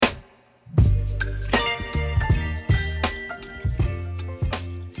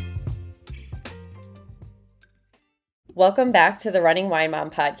Welcome back to the Running Wine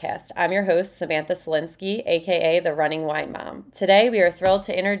Mom podcast. I'm your host, Samantha Solinsky, aka the Running Wine Mom. Today, we are thrilled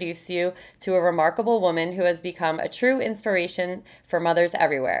to introduce you to a remarkable woman who has become a true inspiration for mothers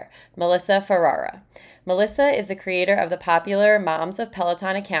everywhere, Melissa Ferrara. Melissa is the creator of the popular Moms of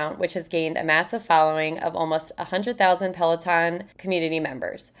Peloton account, which has gained a massive following of almost 100,000 Peloton community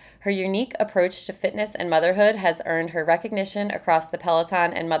members. Her unique approach to fitness and motherhood has earned her recognition across the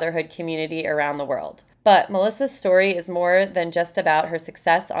Peloton and motherhood community around the world. But Melissa's story is more than just about her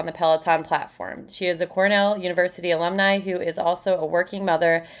success on the Peloton platform. She is a Cornell University alumni who is also a working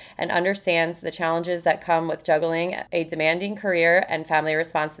mother and understands the challenges that come with juggling a demanding career and family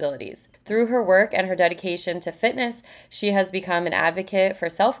responsibilities. Through her work and her dedication to fitness, she has become an advocate for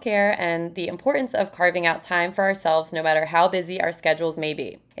self-care and the importance of carving out time for ourselves no matter how busy our schedules may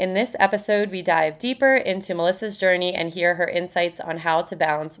be. In this episode, we dive deeper into Melissa's journey and hear her insights on how to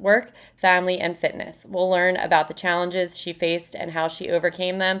balance work, family, and fitness. We'll learn about the challenges she faced and how she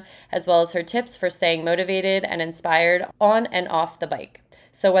overcame them, as well as her tips for staying motivated and inspired on and off the bike.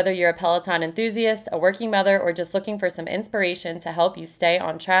 So whether you're a Peloton enthusiast, a working mother, or just looking for some inspiration to help you stay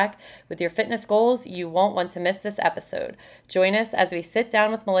on track with your fitness goals, you won't want to miss this episode. Join us as we sit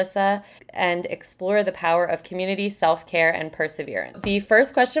down with Melissa and explore the power of community, self-care, and perseverance. The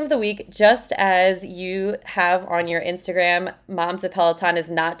first question of the week, just as you have on your Instagram, Moms of Peloton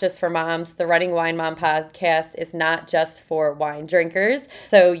is not just for moms. The Running Wine Mom podcast is not just for wine drinkers.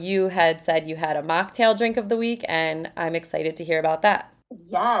 So you had said you had a mocktail drink of the week, and I'm excited to hear about that.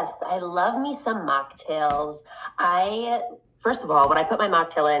 Yes, I love me some mocktails. First of all, what I put my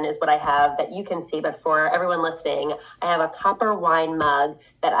mocktail in is what I have that you can see, but for everyone listening, I have a copper wine mug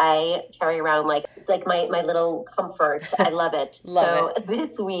that I carry around it's like my little comfort. I love it.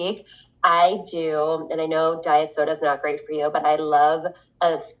 This week I do, and I know diet soda is not great for you, but I love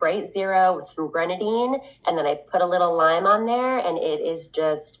a Sprite Zero with some grenadine, and then I put a little lime on there, and it is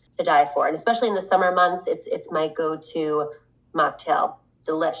just to die for. And especially in the summer months, it's my go-to mocktail.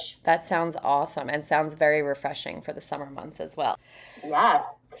 Delish. That sounds awesome and sounds very refreshing for the summer months as well. Yes.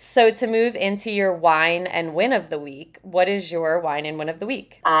 So to move into your wine and win of the week, what is your wine and win of the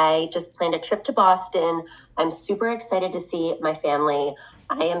week? I just planned a trip to Boston. I'm super excited to see my family.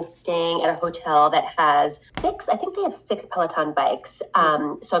 I am staying at a hotel that has they have six Peloton bikes.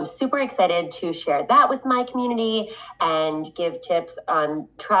 So I'm super excited to share that with my community and give tips on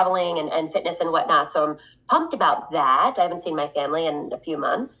traveling and fitness and whatnot. So I'm pumped about that. I haven't seen my family in a few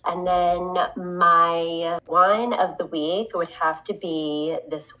months. And then my wine of the week would have to be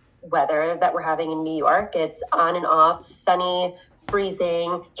this weather that we're having in New York. It's on and off, sunny,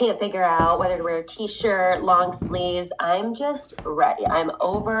 freezing, can't figure out whether to wear a t-shirt, long sleeves. I'm just ready. I'm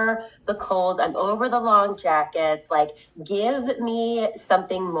over the cold. I'm over the long jackets. Give me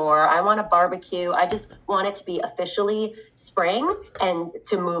something more. I want a barbecue. I just want it to be officially spring and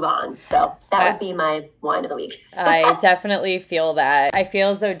to move on. So that would be my wine of the week. I definitely feel that. I feel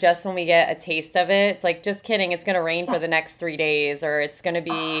as though just when we get a taste of it, it's like, just kidding, it's going to rain for the next 3 days, or it's going to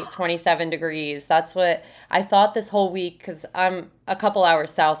be 27 degrees. That's what I thought this whole week, because I'm a couple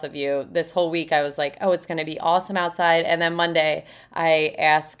hours south of you. This whole week I was like, oh, it's going to be awesome outside. And then Monday I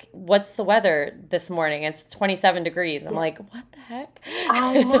ask, what's the weather this morning? It's 27 degrees. I'm like, what the heck?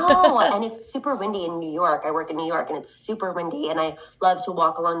 I know. And it's super windy in New York. I work in New York and it's super windy and I love to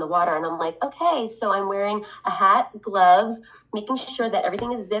walk along the water. And I'm like, okay, so I'm wearing a hat, gloves, making sure that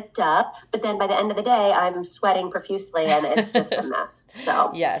everything is zipped up. But then by the end of the day, I'm sweating profusely and it's just a mess.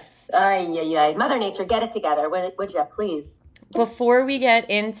 So yes. Mother Nature, get it together. Would you please? Before we get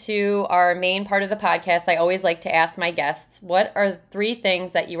into our main part of the podcast, I always like to ask my guests, what are 3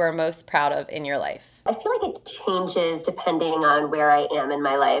 things that you are most proud of in your life? I feel like it changes depending on where I am in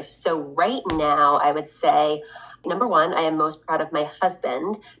my life. So right now, I would say, number 1, I am most proud of my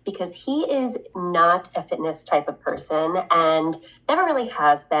husband because he is not a fitness type of person and never really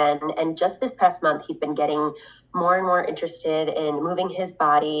has been. And just this past month, he's been getting more and more interested in moving his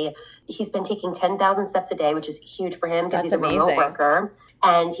body. He's been taking 10,000 steps a day, which is huge for him because he's a remote worker.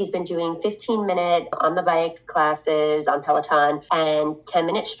 And he's been doing 15-minute on the bike classes on Peloton and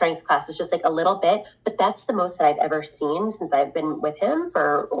 10-minute strength classes, just like a little bit. But that's the most that I've ever seen since I've been with him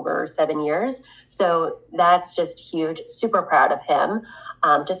for over 7 years. So that's just huge. Super proud of him.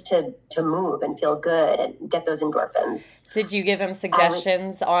 Just to move and feel good and get those endorphins. Did you give him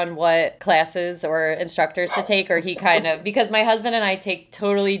suggestions on what classes or instructors to take, or he because my husband and I take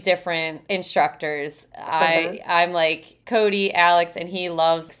totally different instructors. I'm like, Cody, Alex, and he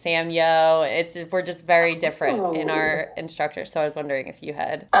loves Sam Yo. We're just very different in our instructors. So I was wondering if you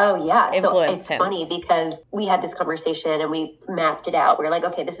had influenced him. It's funny because we had this conversation and we mapped it out. We were like,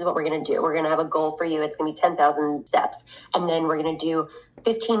 okay, this is what we're going to do. We're going to have a goal for you. It's going to be 10,000 steps. And then we're going to do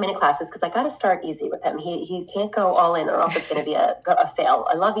 15-minute classes because I got to start easy with him. He can't go all in or else it's going to be a fail.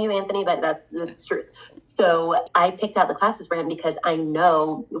 I love you, Anthony, but that's the truth. So I picked out the classes for him because I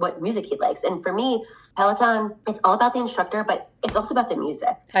know what music he likes. And for me, Peloton, it's all about the instructor, but it's also about the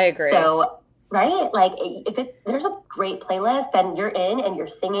music. I agree. So, right? Like there's a great playlist, then you're in and you're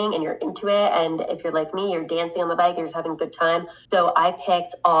singing and you're into it. And if you're like me, you're dancing on the bike, you're just having a good time. So I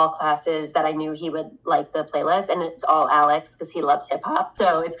picked all classes that I knew he would like the playlist, and it's all Alex because he loves hip hop.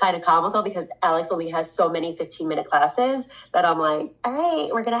 So it's kind of comical because Alex only has so many 15-minute classes that I'm like, all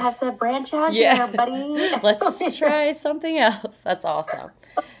right, we're going to have to branch out here, buddy. Let's try something else. That's awesome.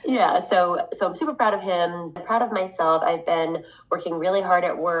 Yeah, so I'm super proud of him. I'm proud of myself. I've been working really hard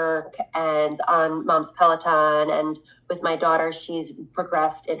at work and on Mom's Peloton, and with my daughter, she's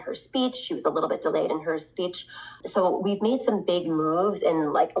progressed in her speech. She was a little bit delayed in her speech. So we've made some big moves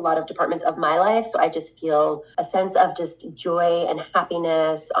in like a lot of departments of my life. So I just feel a sense of just joy and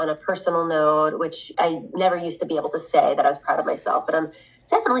happiness on a personal note, which I never used to be able to say that I was proud of myself, but I'm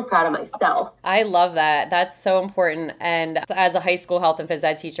definitely proud of myself. I love that. That's so important. And as a high school health and phys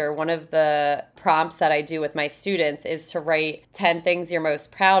ed teacher, one of the prompts that I do with my students is to write 10 things you're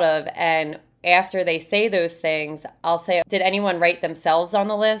most proud of. And after they say those things, I'll say, did anyone write themselves on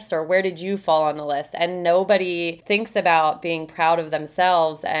the list, or where did you fall on the list? And nobody thinks about being proud of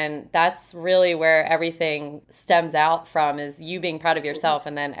themselves. And that's really where everything stems out from, is you being proud of yourself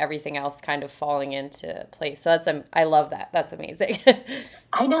and then everything else kind of falling into place. So I love that. That's amazing.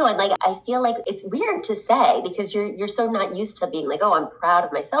 I know. And like, I feel like it's weird to say because you're so not used to being like, oh, I'm proud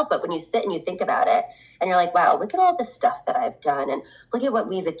of myself. But when you sit and you think about it and you're like, wow, look at all the stuff that I've done and look at what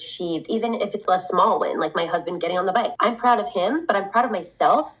we've achieved, even if it's a small win, like my husband getting on the bike. I'm proud of him, but I'm proud of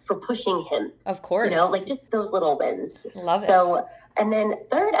myself for pushing him. Of course. You know, like just those little wins. Love it. So, and then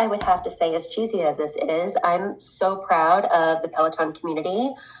third, I would have to say, as cheesy as this is, I'm so proud of the Peloton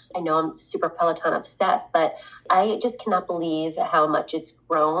community. I know I'm super Peloton obsessed, but I just cannot believe how much it's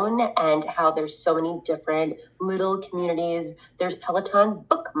grown and how there's so many different little communities. There's Peloton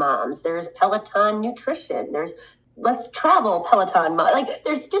book moms, there's Peloton nutrition, there's Let's Travel Peloton. Like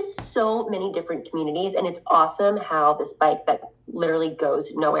there's just so many different communities, and it's awesome how this bike that literally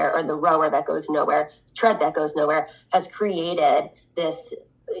goes nowhere, or the rower that goes nowhere, tread that goes nowhere, has created this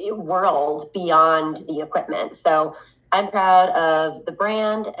world beyond the equipment. So I'm proud of the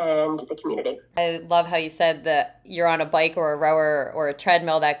brand and the community. I love how you said that you're on a bike or a rower or a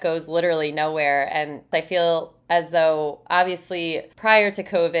treadmill that goes literally nowhere. And I feel as though obviously prior to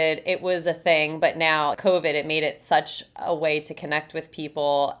COVID, it was a thing, but now COVID, it made it such a way to connect with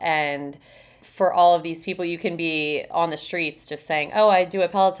people. And for all of these people, you can be on the streets just saying, oh, I do a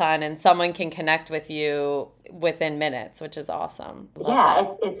Peloton, and someone can connect with you within minutes, which is awesome. Yeah,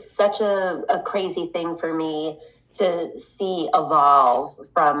 it's such a crazy thing for me to see evolve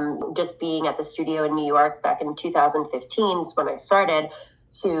from just being at the studio in New York back in 2015 is when I started,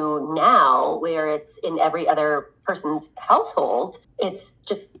 to now where it's in every other person's household. It's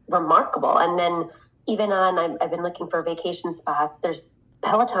just remarkable. And then even I've been looking for vacation spots. There's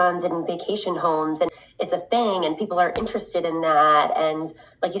Pelotons in vacation homes, and it's a thing, and people are interested in that. And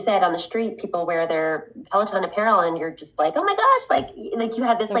like you said, on the street, people wear their Peloton apparel, and you're just like, oh my gosh, like you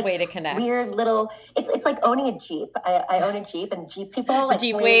have this like way to connect. Weird little. It's like owning a Jeep. I own a Jeep, and Jeep people like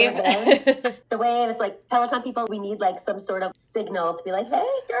Jeep wave. The wave. It's like Peloton people. We need like some sort of signal to be like,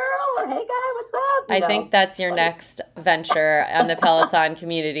 hey girl, or hey guy, what's up? I think that's your next venture on the Peloton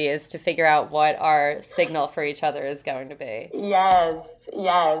community, is to figure out what our signal for each other is going to be.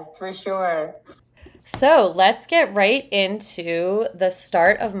 Yes, for sure. So let's get right into the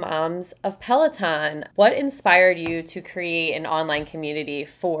start of Moms of Peloton. What inspired you to create an online community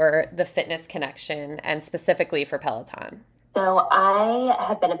for the fitness connection and specifically for Peloton? So I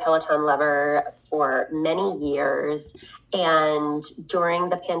have been a Peloton lover for many years. And during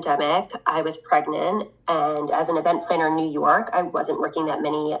the pandemic, I was pregnant. And as an event planner in New York, I wasn't working that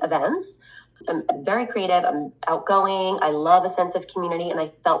many events. I'm very creative. I'm outgoing. I love a sense of community. And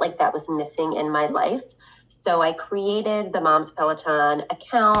I felt like that was missing in my life. So I created the Moms Peloton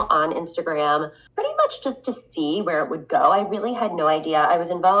account on Instagram, pretty much just to see where it would go. I really had no idea. I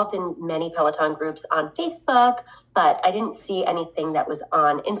was involved in many Peloton groups on Facebook, but I didn't see anything that was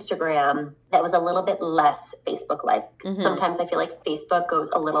on Instagram that was a little bit less Facebook-like. Mm-hmm. Sometimes I feel like Facebook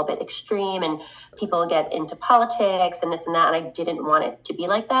goes a little bit extreme and people get into politics and this and that, and I didn't want it to be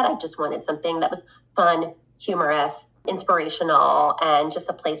like that. I just wanted something that was fun, humorous, inspirational and just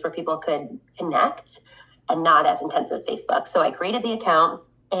a place where people could connect and not as intense as Facebook. So I created the account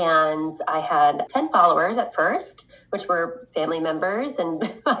and I had 10 followers at first, which were family members and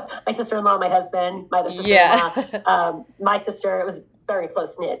my sister-in-law, my husband, my other sister-in-law, my sister. It was a very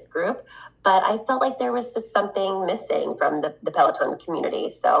close-knit group. But I felt like there was just something missing from the Peloton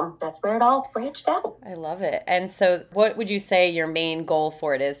community. So that's where it all branched out. I love it. And so what would you say your main goal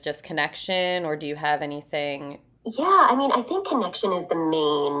for it is? Just connection, or do you have anything? Yeah, I mean, I think connection is the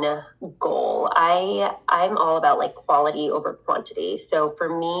main goal. I'm all about like quality over quantity. So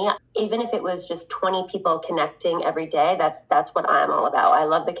for me, even if it was just 20 people connecting every day, that's what I'm all about. I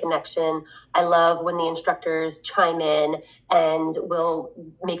love the connection. I love when the instructors chime in and will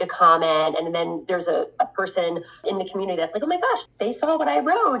make a comment. And then there's a person in the community that's like, oh my gosh, they saw what I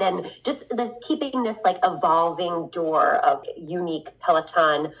wrote. And just this keeping this like evolving door of unique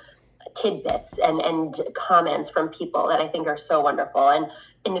Peloton tidbits and comments from people that I think are so wonderful. And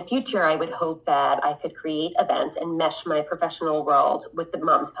in the future, I would hope that I could create events and mesh my professional world with the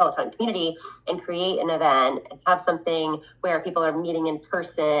Moms Peloton community and create an event and have something where people are meeting in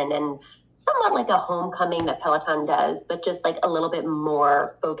person and somewhat like a homecoming that Peloton does, but just like a little bit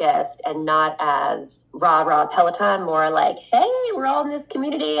more focused and not as rah Peloton, more like, hey, we're all in this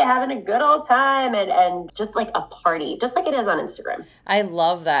community having a good old time and just like a party, just like it is on Instagram. I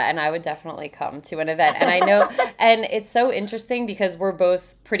love that. And I would definitely come to an event. And I know, and it's so interesting because we're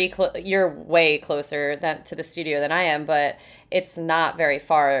both pretty close. You're way closer to the studio than I am, but it's not very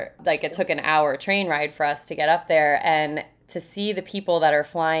far. Like it took an hour train ride for us to get up there. And to see the people that are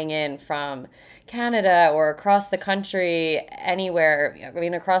flying in from Canada or across the country, anywhere, I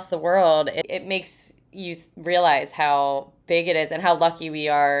mean, across the world, it makes you realize how big it is and how lucky we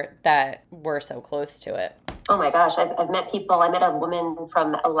are that we're so close to it. Oh my gosh, I've met people. I met a woman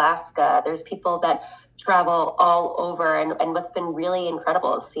from Alaska. There's people that travel all over. And what's been really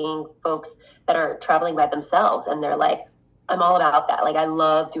incredible is seeing folks that are traveling by themselves and they're like, I'm all about that. Like, I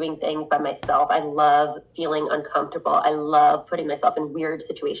love doing things by myself. I love feeling uncomfortable. I love putting myself in weird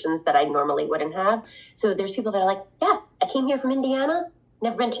situations that I normally wouldn't have. So there's people that are like, yeah, I came here from Indiana,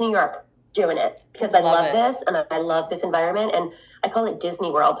 never been to New York, doing it because I love this and I love this environment. And I call it Disney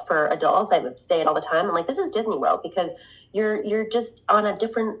World for adults. I would say it all the time. I'm like, this is Disney World because you're just on a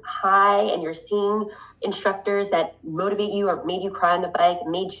different high and you're seeing instructors that motivate you or made you cry on the bike,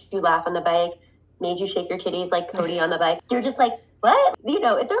 made you laugh on the bike, made you shake your titties like Cody on the bike. You're just like, what? You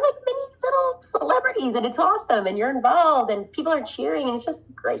know, they're like mini little celebrities and it's awesome and you're involved and people are cheering and it's just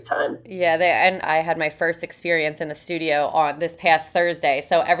a great time. Yeah, and I had my first experience in the studio on this past Thursday.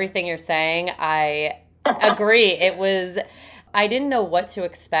 So everything you're saying, I agree. I didn't know what to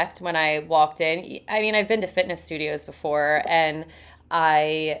expect when I walked in. I mean, I've been to fitness studios before and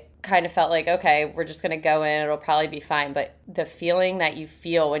I kind of felt like, okay, we're just going to go in. It'll probably be fine. But the feeling that you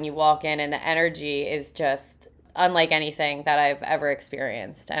feel when you walk in and the energy is just unlike anything that I've ever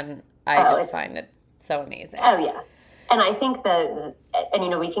experienced. And I just find it so amazing. Oh, yeah. And I think that, and, you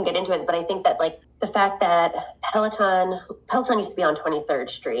know, we can get into it, but I think that, like, the fact that Peloton used to be on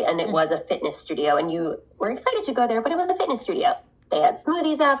 23rd Street and it was a fitness studio and you were excited to go there, but it was a fitness studio. They had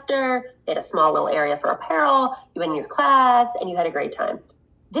smoothies after, they had a small little area for apparel, you went in your class and you had a great time.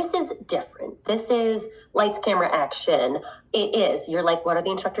 This is different. This is lights, camera, action. It is. You're like, what are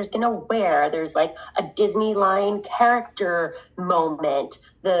the instructors going to wear? There's like a Disney line character moment.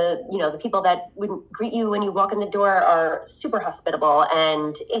 The people that would greet you when you walk in the door are super hospitable.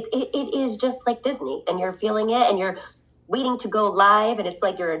 And it is just like Disney. And you're feeling it and you're waiting to go live. And it's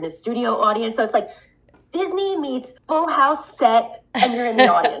like you're in a studio audience. So it's like Disney meets Full House set and you're in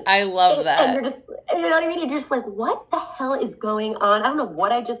the audience. I love that. And you're just, you know what I mean? You're just like, what the hell is going on? I don't know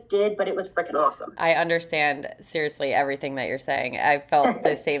what I just did, but it was freaking awesome. I understand seriously everything that you're saying. I felt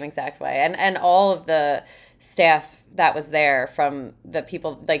the same exact way. And all of the staff that was there, from the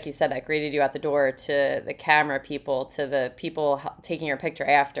people, like you said, that greeted you at the door to the camera people to the people taking your picture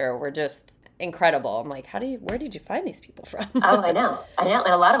after, were just incredible. I'm like, where did you find these people from? Oh, I know. And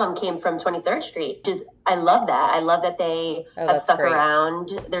a lot of them came from 23rd Street, which is, I love that. I love that they have stuck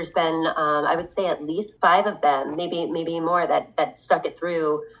around. There's been, I would say at least 5 of them, maybe more that stuck it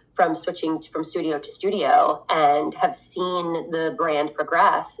through from switching from studio to studio and have seen the brand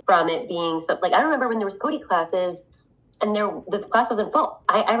progress from it being so, like, I remember when there was Cody classes and the class wasn't full.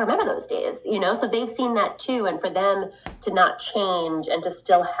 I remember those days, you know, so they've seen that too. And for them to not change and to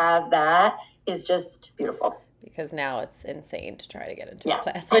still have that is just beautiful. Because now it's insane to try to get into a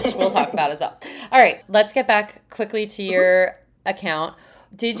class, which we'll talk about as well. All right, let's get back quickly to your account.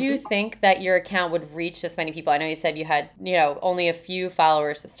 Did you think that your account would reach this many people? I know you said you had, only a few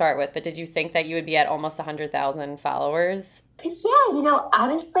followers to start with, but did you think that you would be at almost 100,000 followers? Yeah,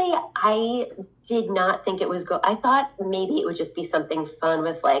 honestly, I did not think it was I thought maybe it would just be something fun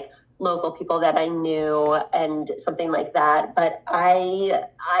with like local people that I knew and something like that. But I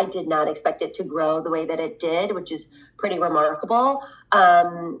did not expect it to grow the way that it did, which is pretty remarkable.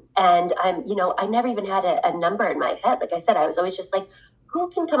 And I never even had a number in my head. Like I said, I was always just like, who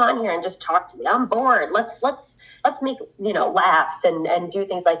can come on here and just talk to me? I'm bored. Let's make, laughs and do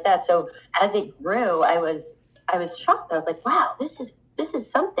things like that. So as it grew, I was shocked. I was like, wow, this is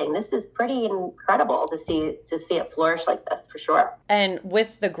something. This is pretty incredible to see it flourish like this, for sure. And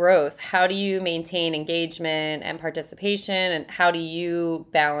with the growth, how do you maintain engagement and participation, and how do you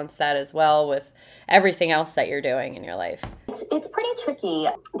balance that as well with everything else that you're doing in your life? It's pretty tricky.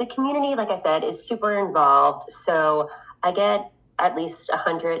 The community, like I said, is super involved. So I get at least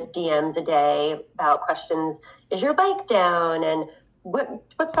 100 DMs a day about questions. Is your bike down? And what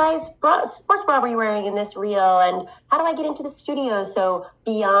size sports bra were you wearing in this reel? And how do I get into the studio? So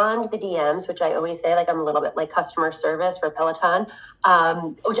beyond the DMs, which I always say, like, I'm a little bit like customer service for Peloton,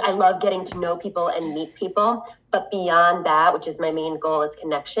 which I love getting to know people and meet people. But beyond that, which is my main goal, is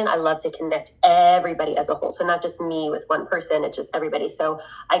connection. I love to connect everybody as a whole. So not just me with one person, it's just everybody. So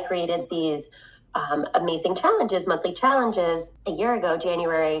I created these amazing challenges, monthly challenges, a year ago,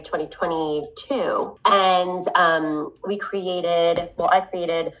 January 2022. And I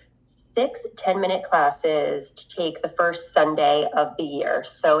created 6 10-minute classes to take the first Sunday of the year.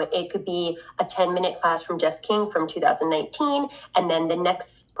 So it could be a 10-minute class from Jess King from 2019. And then the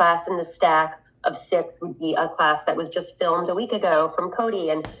next class in the stack of 6 would be a class that was just filmed a week ago from Cody,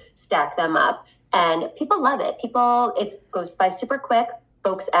 and stack them up. And people love it. It goes by super quick.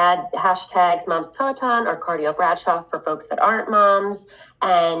 Folks add hashtags Moms Peloton or Cardio Bradshaw for folks that aren't moms,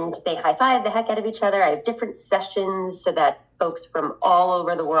 and they high five the heck out of each other. I have different sessions so that folks from all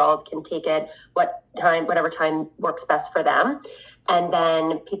over the world can take it whatever time works best for them. And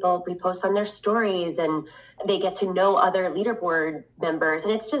then people repost on their stories, and they get to know other leaderboard members.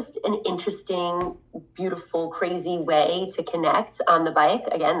 And it's just an interesting, beautiful, crazy way to connect on the bike.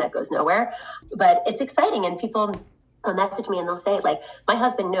 Again, that goes nowhere, but it's exciting. And people will message me and they'll say, like, my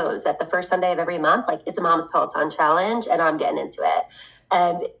husband knows that the first Sunday of every month, like, it's a Mom's Peloton challenge, and I'm getting into it.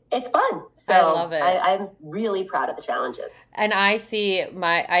 And it's fun. So I love it. I'm really proud of the challenges. And I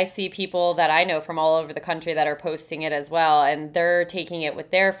see people that I know from all over the country that are posting it as well, and they're taking it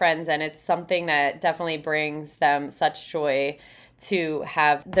with their friends, and it's something that definitely brings them such joy to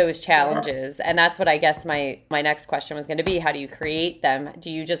have those challenges. Yeah. And that's what I guess my next question was going to be. How do you create them? Do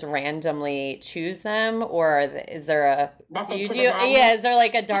you just randomly choose them, or is there a is there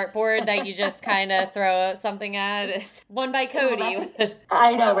like a dartboard that you just kind of throw something at? One by Cody.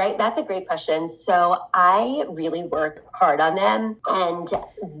 I know, right? That's a great question. So I really work hard on them. And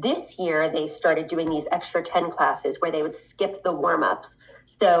this year they started doing these extra 10 classes where they would skip the warm-ups.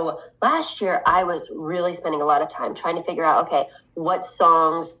 So last year I was really spending a lot of time trying to figure out, okay, what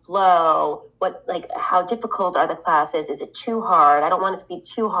songs flow, how difficult are the classes? Is it too hard? I don't want it to be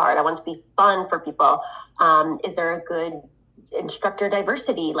too hard. I want it to be fun for people. Is there a good instructor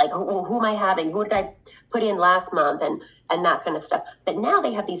diversity? Like, who am I having? Who did I put in last month? And that kind of stuff. But now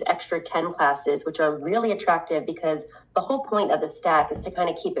they have these extra 10 classes, which are really attractive because the whole point of the stack is to kind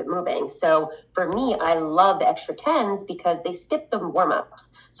of keep it moving. So for me, I love the extra 10s because they skip the warm-ups.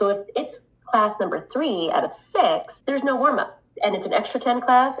 So if it's class number 3 out of 6, there's no warm-up. And it's an extra 10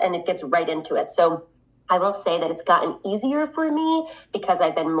 class, and it gets right into it. So I will say that it's gotten easier for me because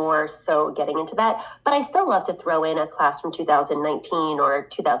I've been more so getting into that. But I still love to throw in a class from 2019 or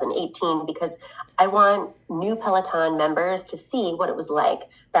 2018 because I want new Peloton members to see what it was like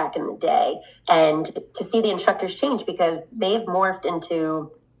back in the day and to see the instructors change because they've morphed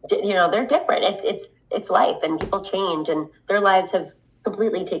into, they're different. It's life, and people change, and their lives have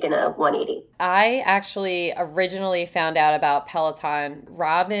completely taken a 180. I actually originally found out about Peloton.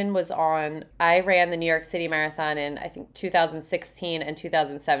 I ran the New York City Marathon in, I think, 2016 and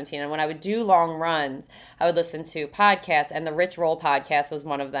 2017. And when I would do long runs, I would listen to podcasts, and the Rich Roll podcast was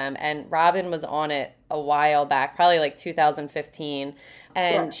one of them. And Robin was on it a while back, probably like 2015.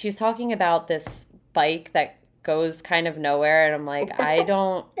 And she's talking about this bike that goes kind of nowhere, and I'm like,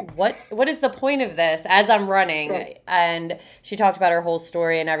 what is the point of this as I'm running? Right. And she talked about her whole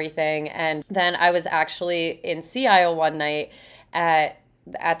story and everything. And then I was actually in Sea Isle one night at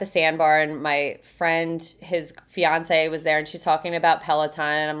the sandbar, and my friend, his fiance, was there, and she's talking about Peloton,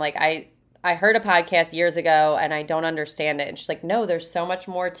 and I'm like, I heard a podcast years ago and I don't understand it. And she's like, no, there's so much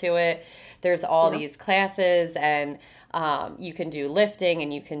more to it. there's all these classes, and you can do lifting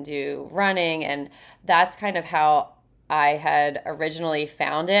and you can do running. And that's kind of how I had originally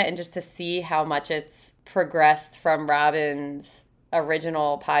found it. And just to see how much it's progressed from Robin's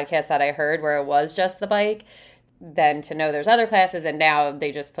original podcast that I heard where it was just the bike, then to know there's other classes, and now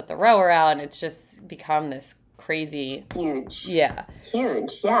they just put the rower out, and it's just become this crazy. Huge. Yeah.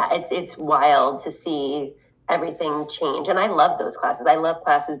 Huge. Yeah. It's wild to see everything change. And I love those classes. I love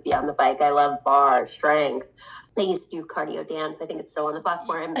classes beyond the bike. I love bar, strength. They used to do cardio dance. I think it's still on the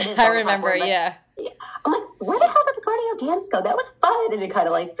platform. I remember, platform, yeah. I'm like, where the hell did the cardio dance go? That was fun. And it kind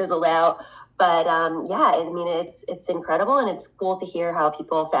of like fizzled out. But yeah, I mean, it's incredible, and it's cool to hear how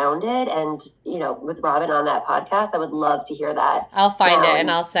people found it. And, you know, with Robin on that podcast, I would love to hear that. I'll find it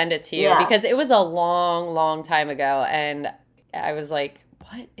and I'll send it to you because it was a long, long time ago. And I was like,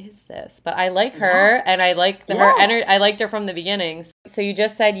 what is this? But I like her, and I like her energy. I liked her from the beginning. So you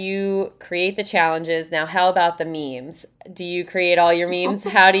just said you create the challenges. Now, how about the memes? Do you create all your memes?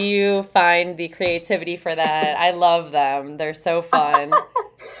 How do you find the creativity for that? I love them. They're so fun.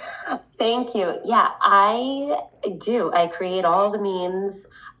 Thank you. Yeah, I do. I create all the memes.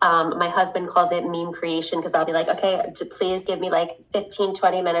 My husband calls it meme creation because I'll be like, okay, please give me like 15,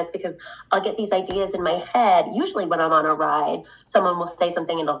 20 minutes because I'll get these ideas in my head. Usually when I'm on a ride, someone will say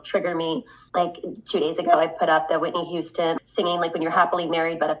something and it'll trigger me. Like 2 days ago, I put up the Whitney Houston singing like when you're happily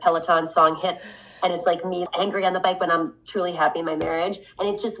married, but a Peloton song hits. And it's like me angry on the bike when I'm truly happy in my marriage. And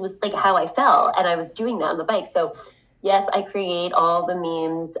it just was like how I felt. And I was doing that on the bike. So yes, I create all the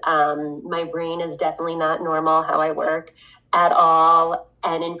memes. My brain is definitely not normal how I work at all.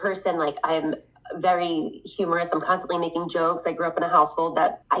 And in person, like I'm very humorous. I'm constantly making jokes. I grew up in a household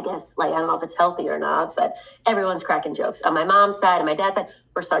that I guess, like, I don't know if it's healthy or not, but everyone's cracking jokes. On my mom's side and my dad's side,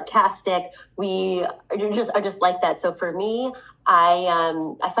 we're sarcastic. We are just like that. So for me,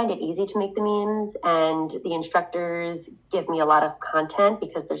 I find it easy to make the memes, and the instructors give me a lot of content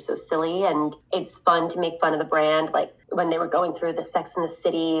because they're so silly, and it's fun to make fun of the brand. Like when they were going through the Sex and the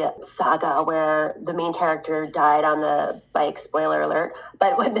City saga where the main character died on the bike, spoiler alert,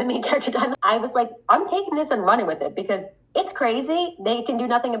 but when the main character died, I was like, I'm taking this and running with it because it's crazy. They can do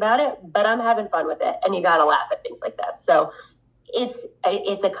nothing about it, but I'm having fun with it. And you got to laugh at things like that. So it's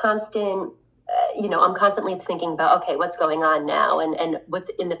a constant, I'm constantly thinking about, okay, what's going on now and what's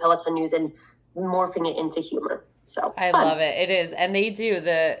in the Peloton news and morphing it into humor. So I love it. It is. And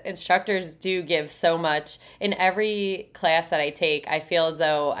the instructors do give so much. In every class that I take, I feel as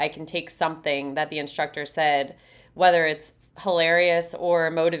though I can take something that the instructor said, whether it's hilarious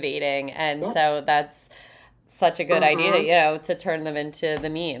or motivating. And so that's such a good idea, to turn them into the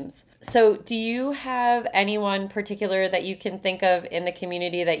memes. So do you have anyone particular that you can think of in the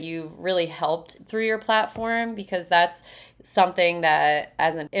community that you've really helped through your platform? Because that's something that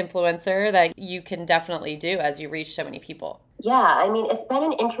as an influencer that you can definitely do as you reach so many people. Yeah, I mean, it's been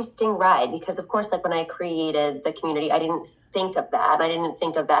an interesting ride because, of course, like when I created the community, I didn't think of that. I didn't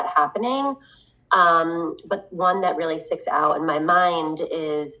think of that happening. But one that really sticks out in my mind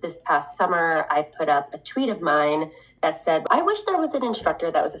is this past summer, I put up a tweet of mine that said, I wish there was an instructor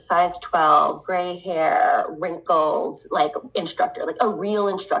that was a size 12, gray hair, wrinkled, like instructor, like a real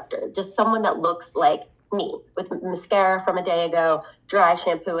instructor, just someone that looks like me with mascara from a day ago, dry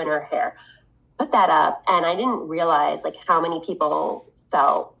shampoo in her hair. Put that up, and I didn't realize like how many people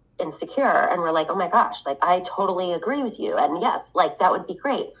felt insecure and were like, oh my gosh, like I totally agree with you. And yes, like that would be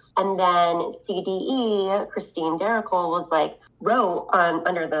great. And then CDE, Christine Derrickle was like, wrote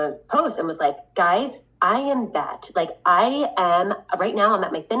under the post and was like, guys, I am that. Like I am, right now I'm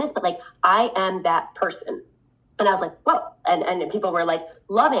at my thinnest, but like I am that person. And I was like, whoa. And people were like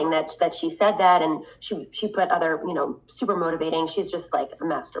loving that she said that. And she put other, super motivating. She's just like a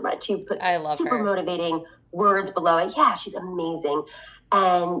mastermind. She put super motivating words below it. Yeah, she's amazing.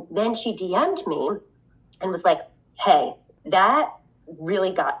 And then she DM'd me and was like, hey, that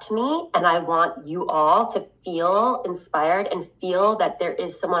really got to me. And I want you all to feel inspired and feel that there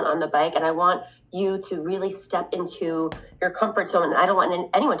is someone on the bike. And I want you to really step into your comfort zone. And I don't want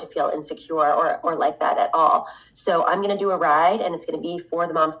anyone to feel insecure or like that at all. So I'm going to do a ride, and it's going to be for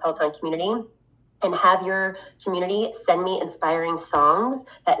the Moms Peloton community. And have your community send me inspiring songs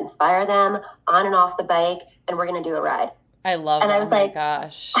that inspire them on and off the bike. And we're going to do a ride. I love and that. I was like,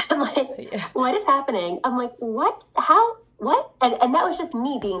 gosh. I'm like, what is happening? I'm like, what? How? What? And that was just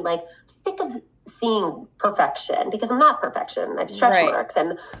me being like sick of seeing perfection because I'm not perfection. I have stretch marks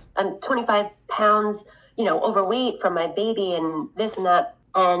and I'm 25 pounds, overweight from my baby and this and that.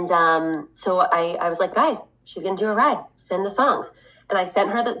 And so I was like, guys, she's going to do a ride. Send the songs. And I sent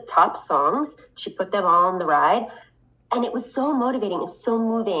her the top songs. She put them all on the ride. And it was so motivating and so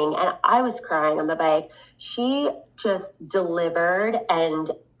moving. And I was crying on the bike. She just delivered. And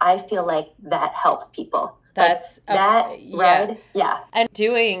I feel like that helped people. That's ride. Yeah. And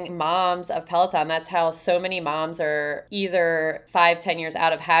doing moms of Peloton, that's how so many moms are either 5-10 years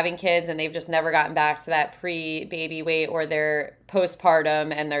out of having kids and they've just never gotten back to that pre-baby weight, or they're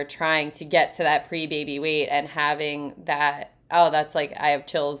postpartum and they're trying to get to that pre-baby weight and having that. Oh, that's like, I have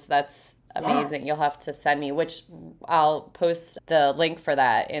chills. That's amazing. Yeah. You'll have to send me, which I'll post the link for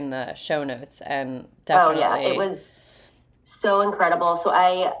that in the show notes. And definitely. Oh, yeah. It was so incredible. So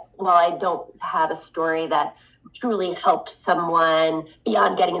while I don't have a story that truly helped someone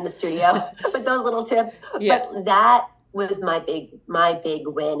beyond getting in the studio with those little tips, but that was my big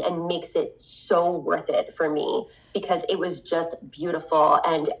win, and makes it so worth it for me, because it was just beautiful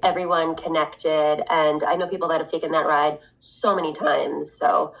and everyone connected. And I know people that have taken that ride so many times.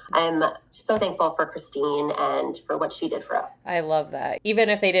 So I'm so thankful for Christine and for what she did for us. I love that. Even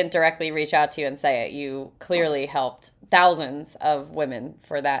if they didn't directly reach out to you and say it, you clearly helped thousands of women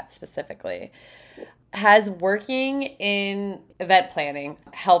for that specifically. Has working in event planning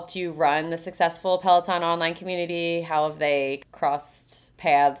helped you run the successful Peloton online community? How have they crossed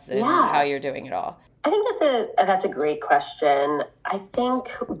paths and how you're doing it all? I think that's a great question. I think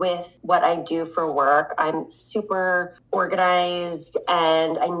with what I do for work, I'm super organized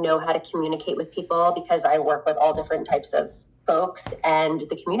and I know how to communicate with people, because I work with all different types of folks and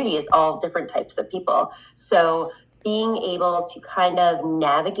the community is all different types of people. So being able to kind of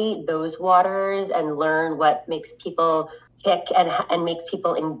navigate those waters and learn what makes people tick and makes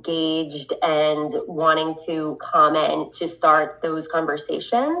people engaged and wanting to comment to start those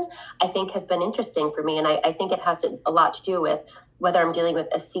conversations, I think has been interesting for me. And I think it has a lot to do with whether I'm dealing with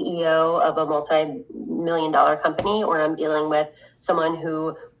a CEO of a multi-million-dollar company, or I'm dealing with someone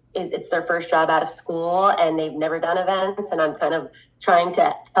who it's their first job out of school and they've never done events, and I'm kind of trying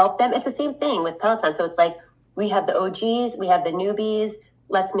to help them. It's the same thing with Peloton. So it's like, we have the OGs, we have the newbies.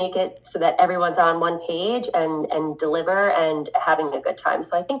 Let's make it so that everyone's on one page and deliver and having a good time.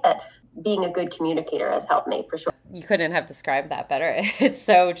 So I think that being a good communicator has helped me for sure. You couldn't have described that better. It's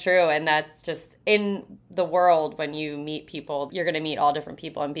so true. And that's just in the world, when you meet people, you're going to meet all different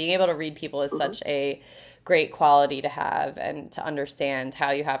people. And being able to read people is such a great quality to have, and to understand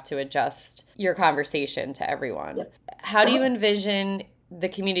how you have to adjust your conversation to everyone. Yep. How do you envision the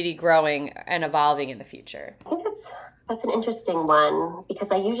community growing and evolving in the future? I think that's an interesting one, because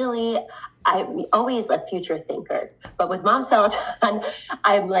I'm always a future thinker, but with Mom's Peloton,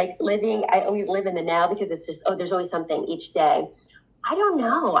 I always live in the now, because it's just, there's always something each day. I don't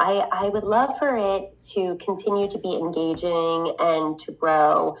know. I would love for it to continue to be engaging and to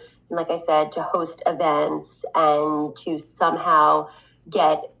grow. And like I said, to host events and to somehow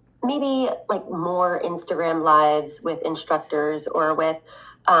get maybe like more Instagram lives with instructors, or with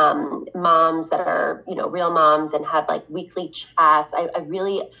moms that are, real moms, and have like weekly chats. I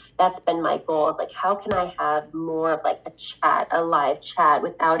really, that's been my goal, is like, how can I have more of like a live chat,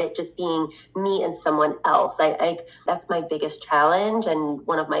 without it just being me and someone else? That's my biggest challenge, and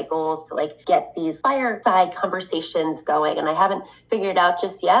one of my goals, to like get these fireside conversations going. And I haven't figured it out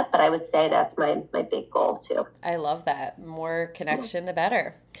just yet, but I would say that's my big goal too. I love that. More connection, the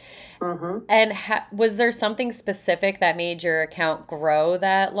better. Mm-hmm. And was there something specific that made your account grow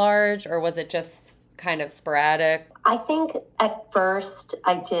that large, or was it just kind of sporadic? I think at first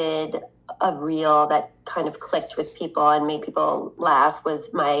I did a reel that kind of clicked with people and made people laugh,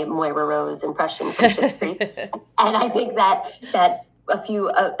 was my Moira Rose impression from Schitt's Creek. And I think that a few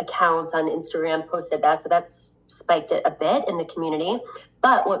accounts on Instagram posted that, so that's spiked it a bit in the community.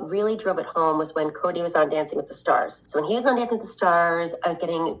 But what really drove it home was when Cody was on Dancing with the Stars. So when he was on Dancing with the Stars, I was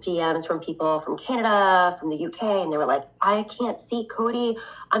getting DMs from people from Canada, from the UK, and they were like, I can't see Cody.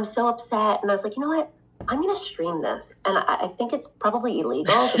 I'm so upset. And I was like, you know what? I'm going to stream this. And I think it's probably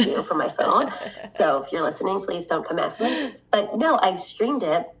illegal to do from my phone. So if you're listening, please don't come after me. But no, I streamed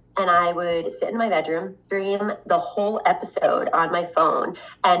it. And I would sit in my bedroom, stream the whole episode on my phone,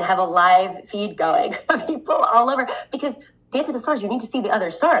 and have a live feed going of people all over. Because Dance with the Stars, you need to see the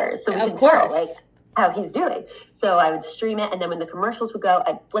other stars, so we can tell how he's doing. So I would stream it, and then when the commercials would go,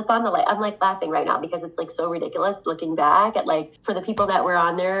 I'd flip on the light. I'm like laughing right now because it's like so ridiculous looking back at, like, for the people that were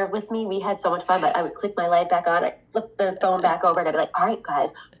on there with me, we had so much fun. But I would click my light back on, I'd flip the phone back over, and I'd be like, all right, guys,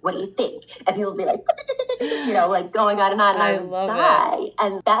 what do you think? And people would be like, like going on, and I would die.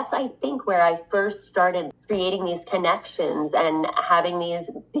 And that's, I think, where I first started creating these connections and having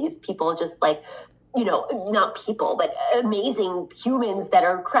these people just like, not people, but amazing humans that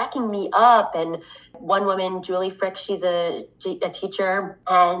are cracking me up. And one woman, Julie Frick, she's a teacher,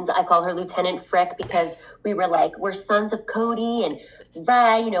 and I call her Lieutenant Frick because we were like, we're sons of Cody and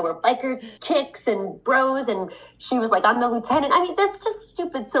Ray, you know, we're biker chicks and bros. And she was like, I'm the lieutenant. I mean, that's just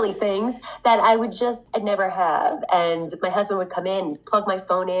stupid, silly things that I'd never have. And my husband would come in, plug my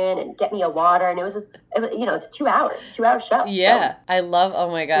phone in and get me a water. And it was you know, it's 2 hour show. Yeah. So, I love, oh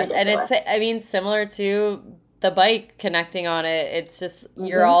my gosh. ridiculous. And it's, I mean, similar to the bike connecting on it. It's just,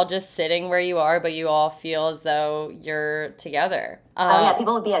 you're all just sitting where you are, but you all feel as though you're together. Oh yeah,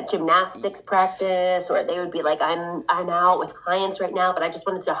 people would be at gymnastics practice, or they would be like, I'm out with clients right now, but I just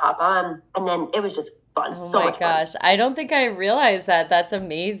wanted to hop on. And then it was just fun. Oh so my much gosh. fun. I don't think I realized that. That's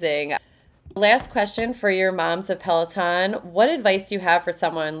amazing. Last question for your moms of Peloton. What advice do you have for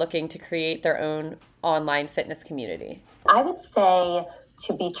someone looking to create their own online fitness community? I would say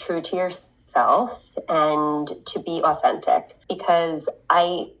to be true to yourself and to be authentic, because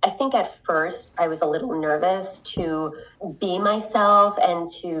I think at first I was a little nervous to be myself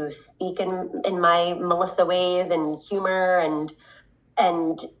and to speak in my Melissa ways and humor and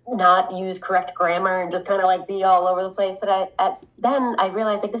not use correct grammar and just kind of like be all over the place. But then I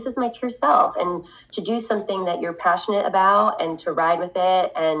realized like this is my true self, and to do something that you're passionate about and to ride with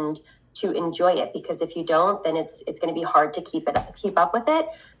it and to enjoy it, because if you don't, then it's going to be hard to keep up with it.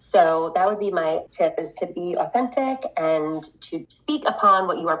 So that would be my tip, is to be authentic and to speak upon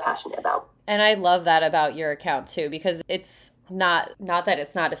what you are passionate about. And I love that about your account too, because it's not that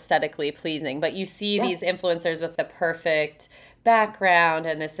it's not aesthetically pleasing, but you see these influencers with the perfect background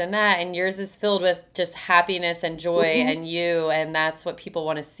and this and that, and yours is filled with just happiness and joy and you, and that's what people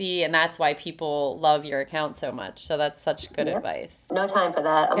want to see, and that's why people love your account so much. So that's such good advice. No time for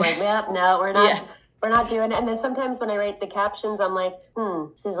that. I'm like, no, we're not. We're not doing it. And then sometimes when I write the captions, I'm like,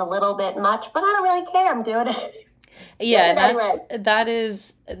 this is a little bit much, but I don't really care. I'm doing it. Yeah,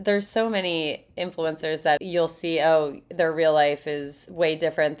 there's so many influencers that you'll see, their real life is way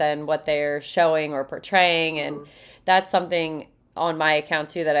different than what they're showing or portraying. And that's something on my account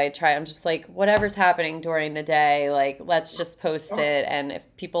too that I try. I'm just like, whatever's happening during the day, like, let's just post it. And if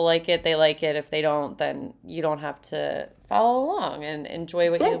people like it, they like it. If they don't, then you don't have to follow along and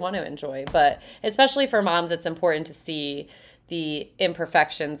enjoy what you want to enjoy. But especially for moms, it's important to see the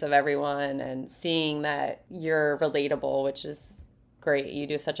imperfections of everyone and seeing that you're relatable, which is great. You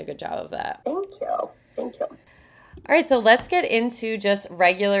do such a good job of that. Thank you. All right, so let's get into just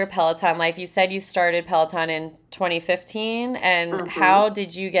regular Peloton life. You said you started Peloton in 2015, and how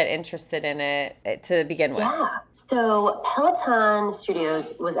did you get interested in it to begin with? Yeah, so Peloton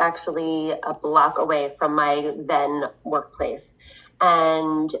Studios was actually a block away from my then workplace.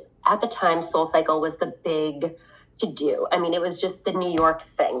 And at the time, SoulCycle was the big to do. I mean, it was just the New York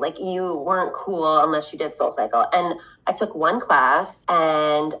thing. Like, you weren't cool unless you did SoulCycle. And I took one class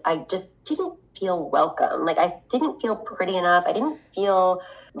and I just didn't feel welcome. Like, I didn't feel pretty enough. I didn't feel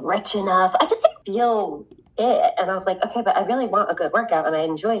rich enough. I just didn't feel it. And I was like, okay, but I really want a good workout and I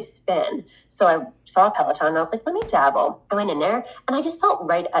enjoy spin. So I saw Peloton and I was like, let me dabble. I went in there and I just felt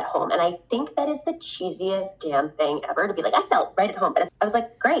right at home. And I think that is the cheesiest damn thing ever, to be like, I felt right at home. But I was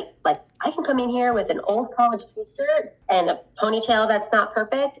like, great. Like, I can come in here with an old college t-shirt and a ponytail that's not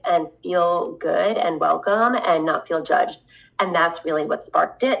perfect and feel good and welcome and not feel judged. And that's really what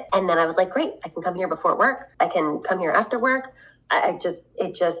sparked it. And then I was like, great, I can come here before work. I can come here after work. It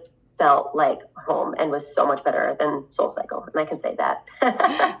just felt like home and was so much better than SoulCycle. And I can say that.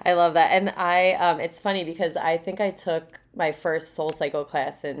 I love that. And it's funny because I think I took my first SoulCycle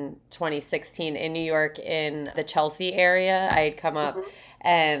class in 2016 in New York in the Chelsea area. I had come up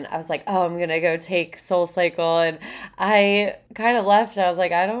and I was like, I'm going to go take SoulCycle. And I kind of left. And I was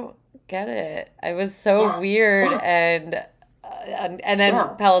like, I don't get it. It was so weird. And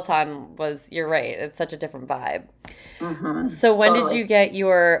then Peloton was, you're right, it's such a different vibe. So when did you get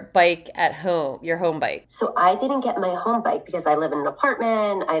your bike at home, your home bike? So I didn't get my home bike because I live in an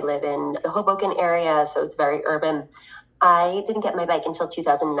apartment. I live in the Hoboken area, so it's very urban. I didn't get my bike until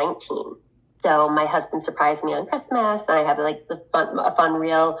 2019. So my husband surprised me on Christmas. I have like a fun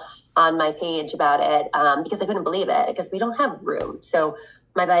reel on my page about it because I couldn't believe it, because we don't have room. So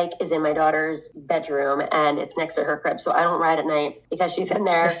my bike is in my daughter's bedroom and it's next to her crib. So I don't ride at night because she's in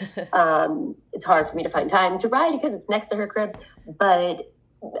there. It's hard for me to find time to ride because it's next to her crib. But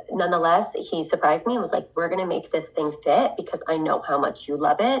nonetheless, he surprised me and was like, we're going to make this thing fit because I know how much you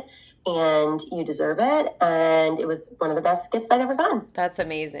love it. and you deserve it. And it was one of the best gifts I've ever gotten. That's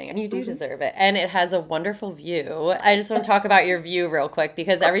amazing. And you do deserve it. And it has a wonderful view. I just want to talk about your view real quick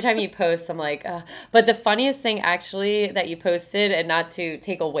because every time you post, I'm like, but the funniest thing actually that you posted, and not to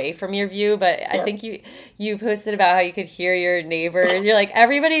take away from your view, but I think you posted about how you could hear your neighbors. You're like,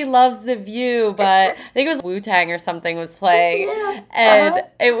 everybody loves the view, but I think it was Wu-Tang or something was playing. And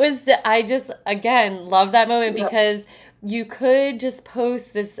it was, I just, again, love that moment because you could just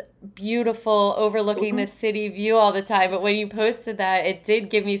post this beautiful overlooking the city view all the time. But when you posted that, it did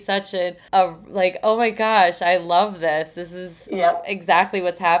give me such a like, oh my gosh, I love this. This is exactly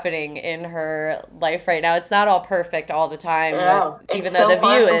what's happening in her life right now. It's not all perfect all the time, even though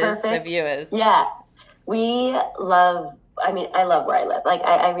the view is. Yeah. We love, I mean, I love where I live. Like,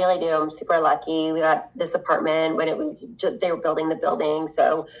 I really do. I'm super lucky. We got this apartment when it was just, they were building the building.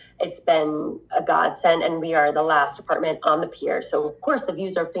 So it's been a godsend. And we are the last apartment on the pier. So, of course, the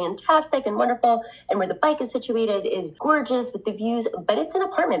views are fantastic and wonderful. And where the bike is situated is gorgeous with the views. But it's an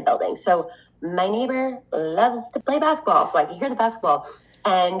apartment building. So my neighbor loves to play basketball. So I can hear the basketball.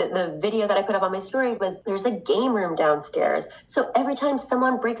 And the video that I put up on my story was there's a game room downstairs. So every time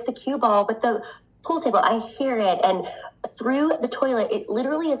someone breaks the cue ball with the pool table, I hear it. And through the toilet, it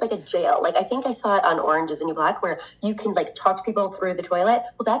literally is like a jail. Like, I think I saw it on Orange is the New Black, where you can like talk to people through the toilet.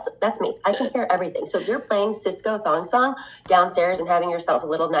 Well, that's me. I can hear everything. So if you're playing Cisco Thong Song downstairs and having yourself a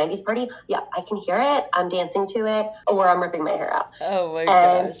little 90s party, yeah, I can hear it. I'm dancing to it, or I'm ripping my hair out. Oh my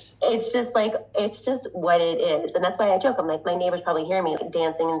gosh. It's just like, it's just what it is. And that's why I joke. I'm like, my neighbors probably hear me like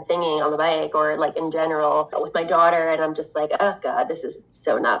dancing and singing on the bike, or like in general with my daughter. And I'm just like, oh God, this is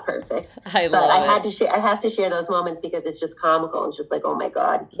so not perfect. I have to share those moments because it's just comical. It's just like, oh my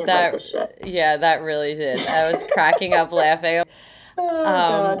God, can't like this shit. Yeah, that really did. I was cracking up laughing. Oh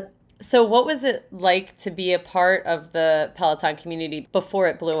God. So what was it like to be a part of the Peloton community before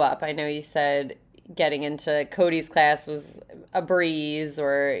it blew up? I know you said getting into Cody's class was a breeze,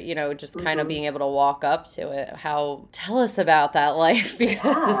 or, you know, just kind of being able to walk up to it. Tell us about that life, because it's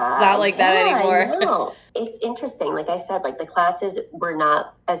not like that anymore. No. It's interesting. Like I said, like the classes were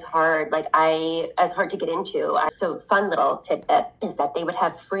not as hard, as hard to get into. So fun little tidbit is that they would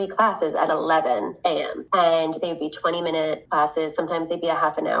have free classes at 11 a.m. and they'd be 20-minute classes. Sometimes they'd be a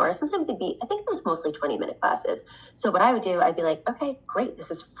half an hour. Sometimes they'd be, I think it was mostly 20-minute classes. So what I would do, I'd be like, okay, great. This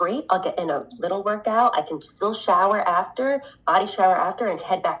is free. I'll get in a little workout. I can still shower after, body shower after, and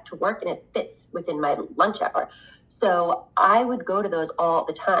head back to work. And it fits within my lunch hour. So I would go to those all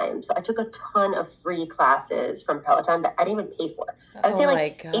the time. So I took a ton of free classes from Peloton that I didn't even pay for. I would say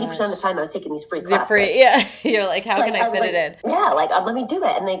like 80% of the time I was taking these free classes. Yeah. You're like, how can I fit it in? Yeah, like, let me do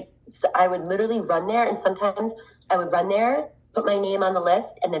it. And I would literally run there. And sometimes I would run there, put my name on the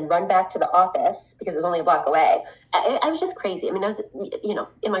list, and then run back to the office because it was only a block away. I was just crazy. I mean, I was,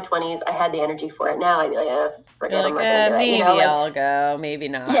 in my 20s, I had the energy for it. Now I'd be like, forget it. I'm not going to do it. Maybe I'll go, maybe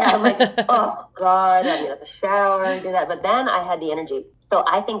not. Yeah, I'm like, oh God, I'm going to have to shower and do that. But then I had the energy. So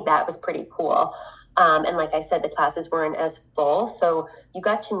I think that was pretty cool. And like I said, the classes weren't as full. So you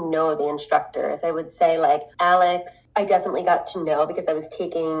got to know the instructors. I would say like Alex, I definitely got to know because I was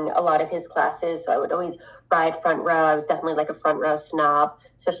taking a lot of his classes. So I would always ride front row. I was definitely like a front row snob,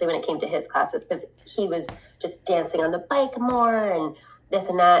 especially when it came to his classes, because he was just dancing on the bike more and this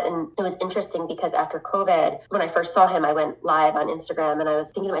and that. And it was interesting because after COVID, when I first saw him, I went live on Instagram and I was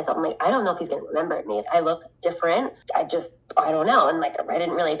thinking to myself, I'm like, I don't know if he's going to remember me. I look different. I don't know. And like, I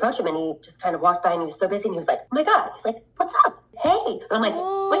didn't really approach him, and he just kind of walked by and he was so busy and he was like, oh my God. He's like, what's up? Hey. And I'm like,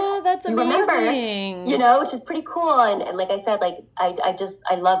 oh, that's amazing. Remember, which is pretty cool. And like I said, like,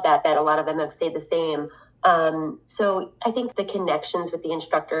 I love that a lot of them have stayed the same. So I think the connections with the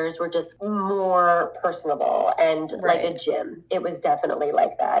instructors were just more personable and like a gym. It was definitely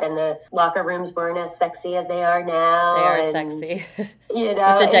like that. And the locker rooms weren't as sexy as they are now. They are sexy. You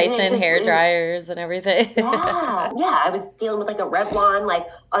know, with the Dyson hair dryers and everything. Yeah. I was dealing with like a Revlon, like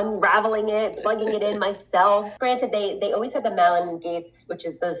unraveling it, plugging it in myself. Granted, they always had the Malin Gates, which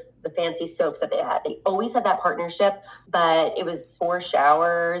is the fancy soaps that they had. They always had that partnership, but it was 4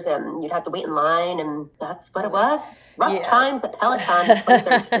 showers and you'd have to wait in line, and that's what it was. Rough times at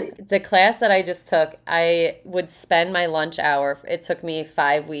Peloton. The class that I just took, I would spend my lunch hour. It took me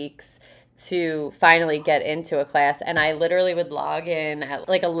 5 weeks to finally get into a class, and I literally would log in at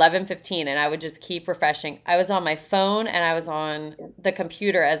like 11:15 and I would just keep refreshing. I was on my phone and I was on the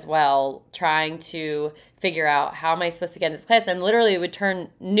computer as well, trying to figure out how am I supposed to get into this class, and literally it would turn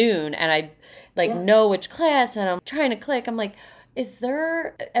noon and I'd know which class, and I'm trying to click. I'm like,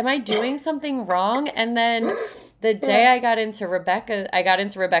 am I doing something wrong? And then The day I got into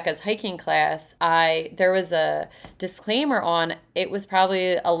Rebecca's hiking class, there was a disclaimer on, it was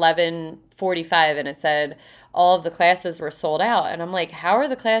probably 11:45, and it said all of the classes were sold out. And I'm like, how are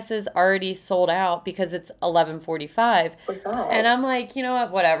the classes already sold out because it's 11:45? And I'm like, you know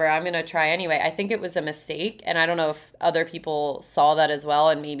what, whatever, I'm going to try anyway. I think it was a mistake, and I don't know if other people saw that as well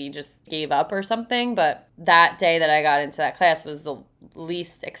and maybe just gave up or something, but that day that I got into that class was the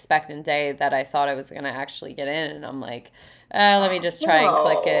least expectant day that I thought I was going to actually get in. And I'm like, let me just try and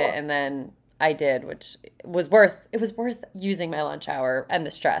click it. And then I did, which was worth using my lunch hour and the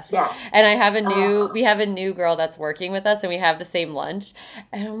stress. Yeah. And we have a new girl that's working with us, and we have the same lunch.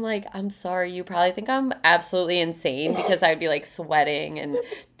 And I'm like, I'm sorry, you probably think I'm absolutely insane because I'd be like sweating and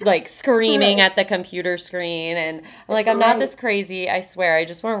like screaming at the computer screen. And I'm like, I'm not this crazy. I swear. I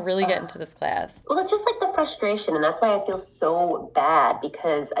just want to really get into this class. Well, it's just like the frustration. And that's why I feel so bad,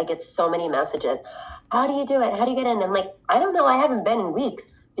 because I get so many messages. How do you do it? How do you get in? I'm like, I don't know. I haven't been in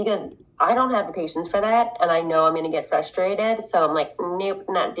weeks, because I don't have the patience for that, and I know I'm going to get frustrated. So I'm like, nope,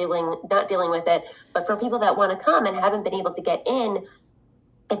 not dealing with it. But for people that want to come and haven't been able to get in,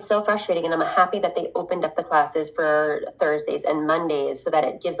 it's so frustrating. And I'm happy that they opened up the classes for Thursdays and Mondays so that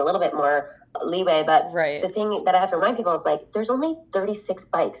it gives a little bit more leeway. But the thing that I have to remind people is, like, there's only 36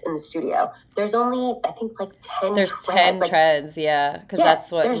 bikes in the studio. There's only, I think, like 10 There's treads. 10 treads, because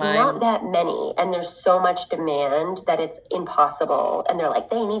that's what there's not that many, and there's so much demand that it's impossible. And they're like,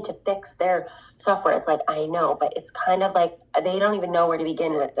 they need to fix their software. It's like, I know, but it's kind of like they don't even know where to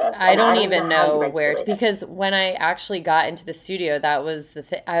begin with this. I don't even know where to, because when I actually got into the studio, that was the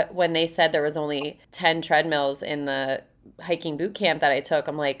thing. When they said there was only 10 treadmills in the hiking boot camp that I took,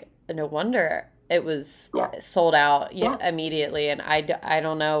 I'm like, no wonder it was sold out immediately. And I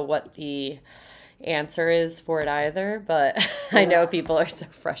don't know what the answer is for it either, but I know people are so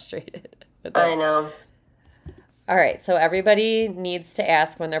frustrated with it. I know. All right, so everybody needs to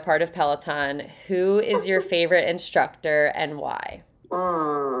ask when they're part of Peloton, who is your favorite instructor and why?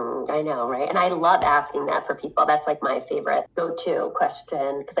 I know, right? And I love asking that for people. That's like my favorite go-to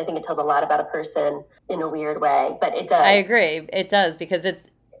question, because I think it tells a lot about a person in a weird way, but it does. I agree. It does, because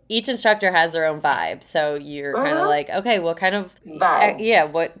each instructor has their own vibe. So you're kind of like, okay, what kind of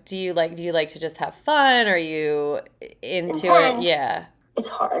vibe? What do you like? Do you like to just have fun? Are you into it? Yeah. It's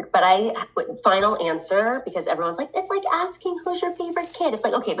hard, but final answer, because everyone's like, it's like asking who's your favorite kid. It's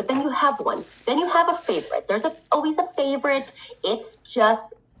like, okay, but then you have one. Then you have a favorite. There's always a favorite. It's just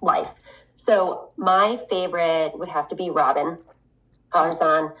life. So my favorite would have to be Robin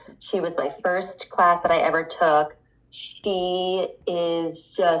Arzon. She was my first class that I ever took. She is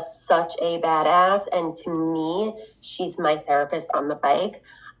just such a badass. And to me, she's my therapist on the bike.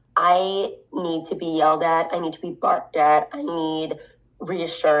 I need to be yelled at. I need to be barked at. I need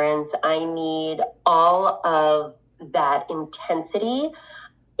reassurance. I need all of that intensity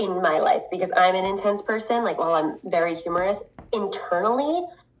in my life, because I'm an intense person. Like, while I'm very humorous, internally,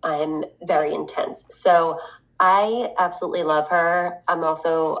 I'm very intense. So I absolutely love her. I'm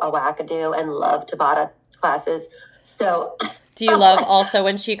also a wackadoo and love Tabata classes. So do you love also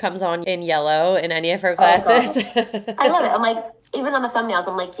when she comes on in yellow in any of her classes? I love it. I'm like, even on the thumbnails,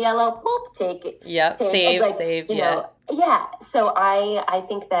 I'm like, yellow, boop, take it. Yep, save, you know, yeah. So I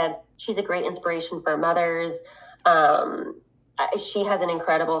think that she's a great inspiration for mothers. She has an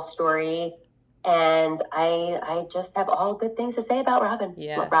incredible story, and I just have all good things to say about Robin.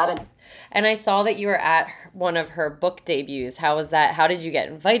 Yeah. Robin. And I saw that you were at one of her book debuts. How was that? How did you get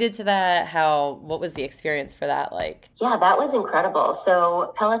invited to that? What was the experience for that like? Yeah, that was incredible.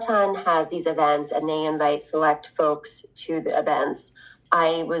 So Peloton has these events, and they invite select folks to the events.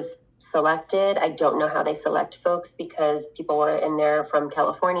 I was selected. I don't know how they select folks, because people were in there from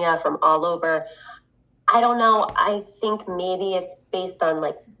California, from all over. I don't know. I think maybe it's based on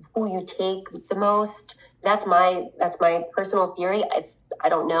like who you take the most. That's my personal theory. I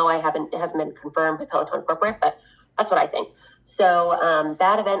don't know. It hasn't been confirmed by Peloton Corporate, but that's what I think. So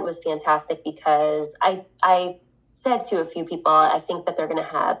that event was fantastic, because I said to a few people, I think that they're going to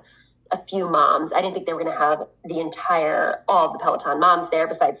have a few moms. I didn't think they were going to have all the Peloton moms there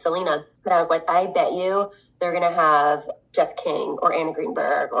besides Selena. But I was like, I bet you they're going to have Jess King or Anna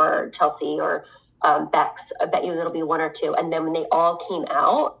Greenberg or Chelsea or Bex. I bet you it'll be one or two. And then when they all came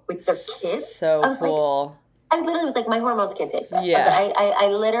out with their kids, so cool. I literally was like, my hormones can't take this. Yeah.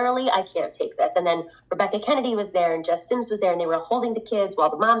 I can't take this. And then Rebecca Kennedy was there, and Jess Sims was there, and they were holding the kids while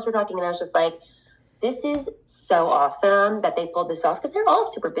the moms were talking. And I was just like, this is so awesome that they pulled this off, because they're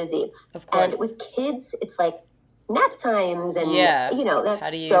all super busy. Of course. And with kids, it's like nap times and, that's that's so hard. How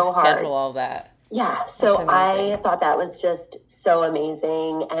do you schedule all that? Yeah, so I thought that was just so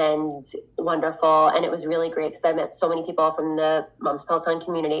amazing and wonderful. And it was really great because I met so many people from the Moms Peloton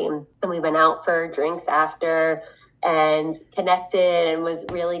community. And we went out for drinks after and connected and was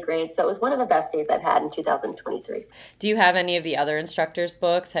really great. So it was one of the best days I've had in 2023. Do you have any of the other instructors'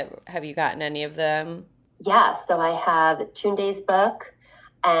 books? Have you gotten any of them? Yeah, so I have Tunde's book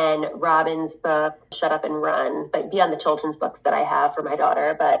and Robin's book, Shut Up and Run, but beyond the children's books that I have for my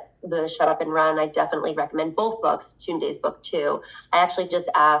daughter. But the Shut Up and Run, I definitely recommend both books, Tunde's book too. I actually just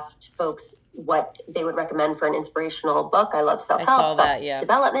asked folks what they would recommend for an inspirational book. I love self-help,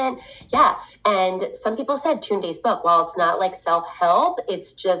 self-development. Yeah. And some people said Tunde's book, while it's not like self-help,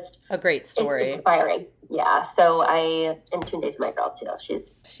 it's just a great story. It's inspiring. Yeah. So and Tunde's my girl too.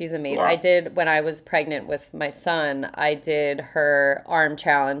 She's amazing. Yeah. I did, when I was pregnant with my son, I did her arm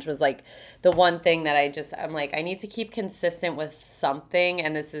challenge, was like the one thing that I'm like, I need to keep consistent with something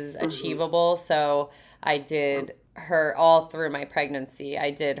and this is achievable. So I did her all through my pregnancy.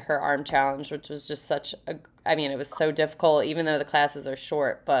 I did her arm challenge, which was just it was so difficult, even though the classes are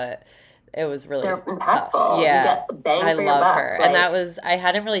short, but it was really tough. Yeah. I love her. And I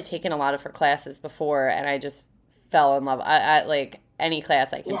hadn't really taken a lot of her classes before, and I just fell in love. I like any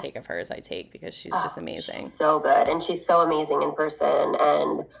class I can take of hers, I take, because she's just amazing. She's so good. And she's so amazing in person.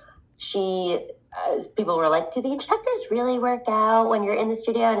 And people were like, do the instructors really work out when you're in the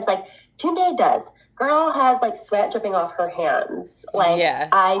studio? And it's like, Tunde does. Girl has like sweat dripping off her hands. Like, yeah.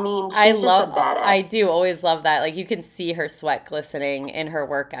 I mean, I do always love that. Like, you can see her sweat glistening in her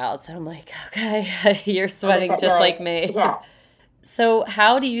workouts. And I'm like, okay, you're sweating just like me. Yeah. So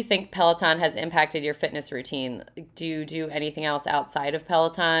how do you think Peloton has impacted your fitness routine? Do you do anything else outside of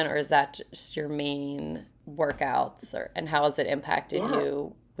Peloton, or is that just your main workouts? And how has it impacted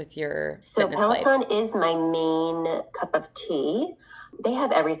you with your fitness life? So Peloton is my main cup of tea. They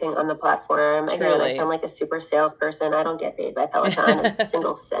have everything on the platform. Truly. Again, I sound like a super salesperson. I don't get paid by Peloton a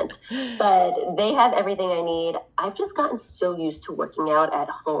single cent. But they have everything I need. I've just gotten so used to working out at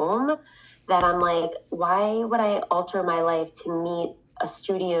home that I'm like, why would I alter my life to meet a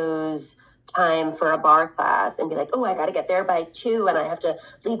studio's time for a bar class and be like, oh, I got to get there by 2 and I have to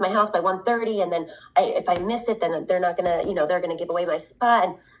leave my house by 1:30. And then if I miss it, then they're not going to, they're going to give away my spot.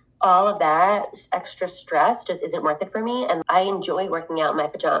 And all of that extra stress just isn't worth it for me. And I enjoy working out in my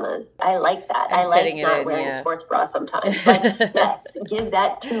pajamas. I like that. I like not wearing a sports bra sometimes. Like, yes, give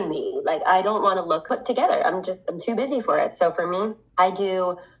that to me. Like, I don't want to look put together. I'm too busy for it. So for me, I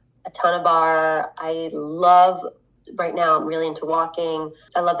do a ton of bar. Right now, I'm really into walking.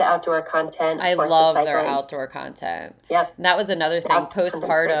 I love the outdoor content. I love their outdoor content. Yeah. And that was another thing.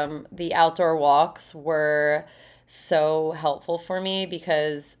 Postpartum, the outdoor walks were so helpful for me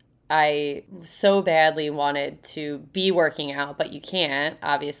because I so badly wanted to be working out, but you can't,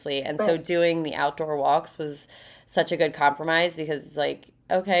 obviously. And so doing the outdoor walks was such a good compromise because it's like,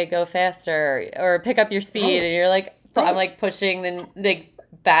 okay, go faster or pick up your speed. And you're like, I'm like pushing the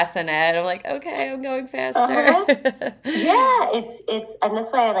bassinet. I'm like, okay, I'm going faster. Yeah, it's, and that's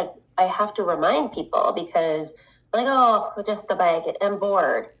why I have to remind people because like, oh, just the bike, I'm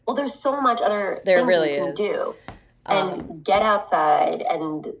bored. Well, there's so much other things you can do. And get outside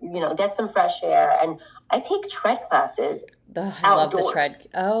and, get some fresh air. And I take tread classes outdoors. Love the tread.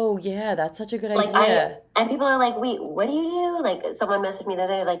 Oh, yeah, that's such a good idea. And people are like, wait, what do you do? Like, someone messaged me the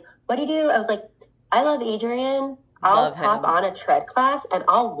other day, like, what do you do? I was like, I love Adrian. I'll hop on a tread class and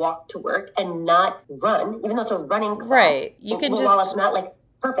I'll walk to work and not run, even though it's a running class. Right. You can while it's not like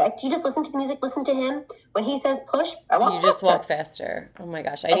perfect. You just listen to the music, listen to him. When he says push, I walk faster. You just walk faster. Oh my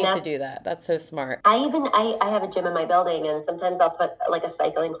gosh, I need to do that. That's so smart. I have a gym in my building, and sometimes I'll put like a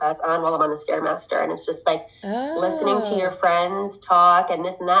cycling class on while I'm on the Stairmaster, and it's just like listening to your friends talk and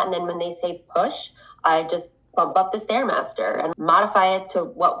this and that, and then when they say push, I just bump up the Stairmaster and modify it to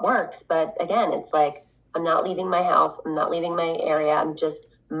what works. But again, it's like I'm not leaving my house, I'm not leaving my area, I'm just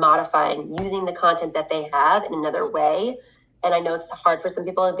modifying, using the content that they have in another way. And I know it's hard for some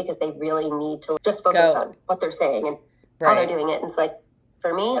people because they really need to just focus on what they're saying and how they're doing it. And it's like,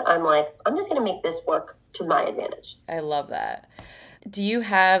 for me, I'm like, I'm just going to make this work to my advantage. I love that. Do you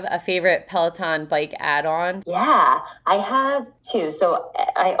have a favorite Peloton bike add-on? Yeah, I have two. So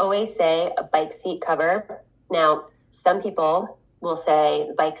I always say a bike seat cover. Now, some people will say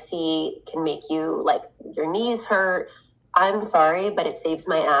the bike seat can make you, like, your knees hurt. I'm sorry, but it saves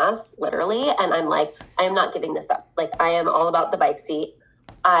my ass, literally. And I'm like, I am not giving this up. Like, I am all about the bike seat.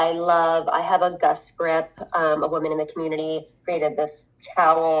 I have a gust grip. A woman in the community created this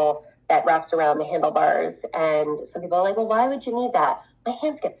towel that wraps around the handlebars. And some people are like, well, why would you need that? My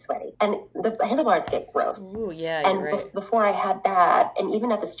hands get sweaty and the handlebars get gross. Ooh, yeah, and you're right. Before I had that, and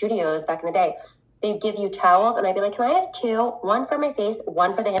even at the studios back in the day, They give you towels, and I'd be like, can I have two? One for my face,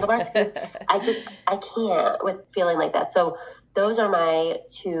 one for the handlebars? Because I can't with feeling like that. So those are my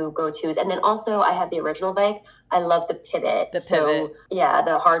two go-tos. And then also I have the original bike. I love the pivot. So yeah,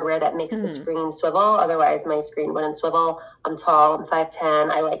 the hardware that makes the screen swivel. Otherwise my screen wouldn't swivel. I'm tall, I'm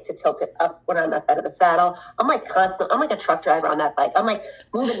 5'10". I like to tilt it up when I'm at the head of the saddle. I'm like a truck driver on that bike. I'm like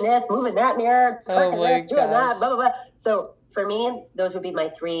moving this, moving that mirror, twerking this, doing that, blah, blah, blah. So for me, those would be my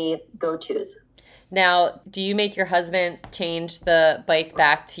three go-tos. Now, do you make your husband change the bike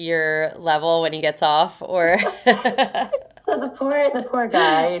back to your level when he gets off, or? So the poor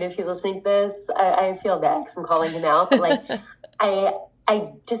guy, and if he's listening to this, I feel bad because I'm calling him out. But like, I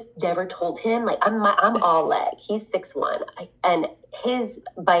just never told him. Like, I'm all leg. He's 6'1", and his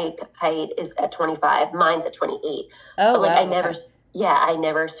bike height is at 25. Mine's at 28. Oh, but like, wow. I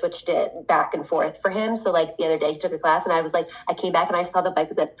never switched it back and forth for him. So like the other day he took a class and I was like, I came back and I saw the bike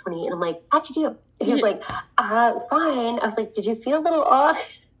was at 28 and I'm like, how'd you do? And he was like, fine. I was like, did you feel a little off?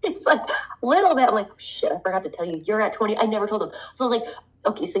 It's like a little bit. I'm like, shit, I forgot to tell you, you're at 20. I never told him. So I was like,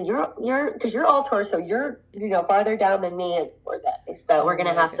 okay, so you're, cause you're all torso, you're, farther down than me and more that. So we're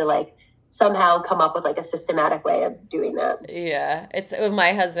going to have to like somehow come up with like a systematic way of doing that. Yeah.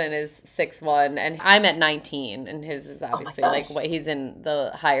 My husband is 6'1" and I'm at 19 and his is obviously he's in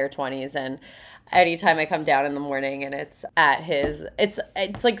the higher 20s, and anytime I come down in the morning and it's at his, it's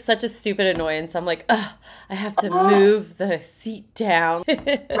like such a stupid annoyance. I'm like, ugh, I have to move the seat down.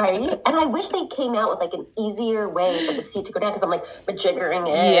 Right? And I wish they came out with like an easier way for the seat to go down because I'm like jiggering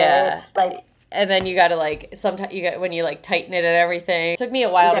it. Yeah. Like, and then you got to like, sometimes when you like tighten it and everything. It took me a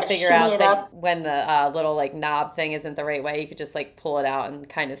while to figure out that when the little like knob thing isn't the right way, you could just like pull it out and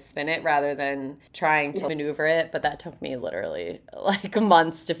kind of spin it rather than trying to maneuver it. But that took me literally like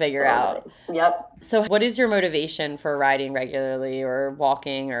months to figure out. Yep. So what is your motivation for riding regularly or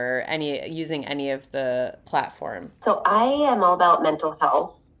walking or using any of the platform? So I am all about mental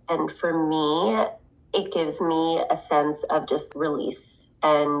health. And for me, it gives me a sense of just release.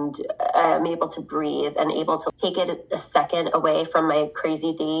 And I'm able to breathe and able to take it a second away from my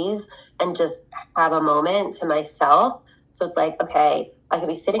crazy days and just have a moment to myself. So it's like, okay, I could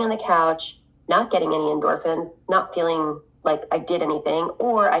be sitting on the couch, not getting any endorphins, not feeling like I did anything,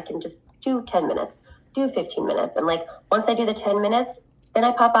 or I can just do 10 minutes, do 15 minutes. And like, once I do the 10 minutes, then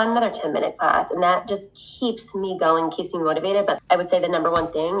I pop on another 10-minute class, and that just keeps me going, keeps me motivated. But I would say the number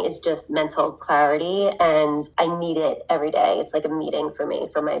one thing is just mental clarity, and I need it every day. It's like a meeting for me,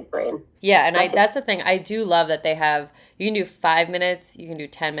 for my brain. Yeah, and that's the thing. I do love that they have, you can do 5 minutes, you can do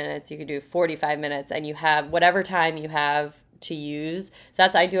 10 minutes, you can do 45 minutes, and you have whatever time you have to use. So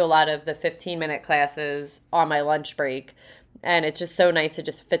I do a lot of the 15-minute classes on my lunch break, and it's just so nice to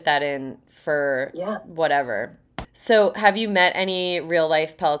just fit that in for whatever. So have you met any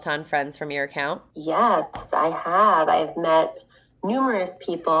real-life Peloton friends from your account? Yes, I have. I've met numerous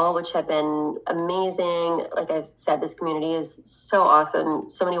people, which have been amazing. Like I've said, this community is so awesome,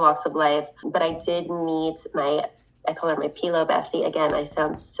 so many walks of life. But I did meet I call her my Pilo bestie. Again, I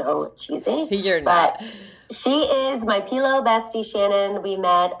sound so cheesy. You're not. But she is my Pilo bestie, Shannon. We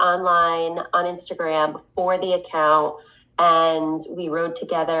met online on Instagram before the account, and we rode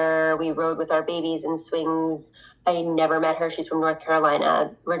together. We rode with our babies in swings. I never met her. She's from North Carolina,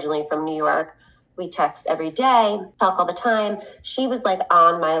 originally from New York. We text every day, talk all the time. She was like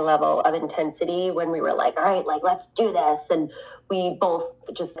on my level of intensity when we were like, all right, like, let's do this. And we both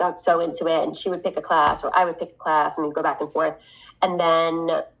just got so into it. And she would pick a class or I would pick a class and we'd go back and forth. And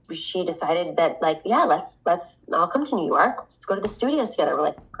then she decided that like, yeah, I'll come to New York. Let's go to the studios together. We're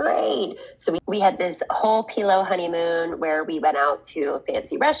like, great. So we had this whole Pilo honeymoon where we went out to a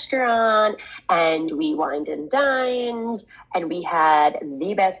fancy restaurant and we wined and dined and we had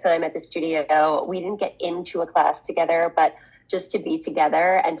the best time at the studio. We didn't get into a class together, but just to be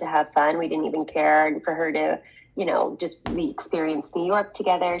together and to have fun, we didn't even care. And for her to, we experienced New York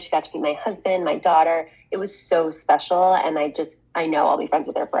together. She got to be my husband, my daughter. It was so special. And I know I'll be friends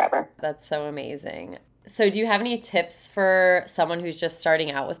with her forever. That's so amazing. So do you have any tips for someone who's just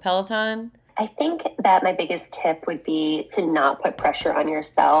starting out with Peloton? I think that my biggest tip would be to not put pressure on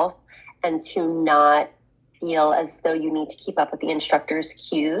yourself and to not feel as though you need to keep up with the instructor's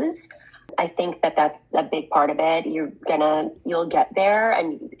cues. I think that that's a big part of it. You'll get there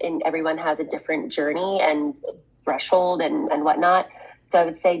and everyone has a different journey and threshold and whatnot. So I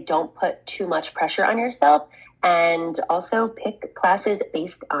would say don't put too much pressure on yourself and also pick classes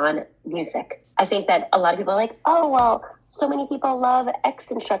based on music. I think that a lot of people are like, oh, well, so many people love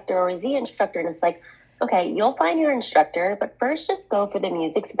X instructor or Z instructor. And it's like, okay, you'll find your instructor, but first just go for the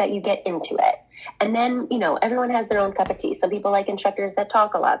music so that you get into it. And then, everyone has their own cup of tea. Some people like instructors that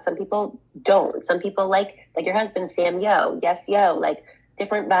talk a lot. Some people don't. Some people like your husband, Sam Yo, yes, yo, like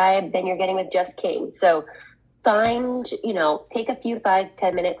different vibe than you're getting with Just King. So find, take a few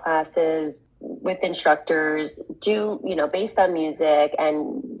 5-10 minute classes with instructors, do, based on music,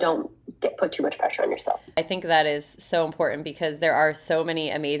 and don't put too much pressure on yourself. I think that is so important because there are so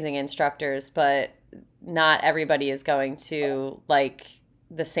many amazing instructors, but not everybody is going to like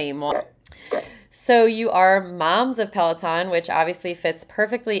the same one. Good. So you are moms of Peloton, which obviously fits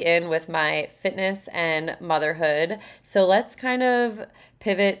perfectly in with my fitness and motherhood. So let's kind of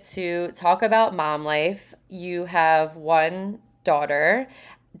pivot to talk about mom life. You have one daughter.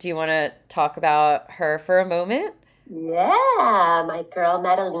 Do you want to talk about her for a moment? Yeah, my girl,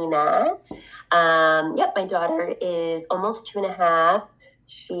 Madalena. Yep, my daughter is almost 2.5.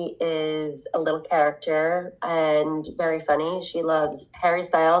 She is a little character and very funny. She loves Harry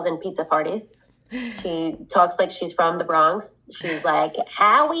Styles and pizza parties. She talks like she's from the Bronx. She's like,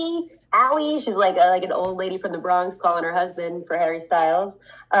 Howie. She's like an old lady from the Bronx calling her husband for Harry Styles.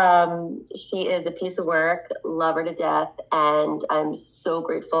 She is a piece of work, love her to death, and I'm so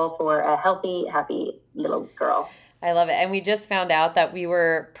grateful for a healthy, happy little girl. I love it. And we just found out that we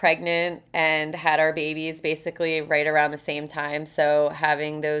were pregnant and had our babies basically right around the same time. So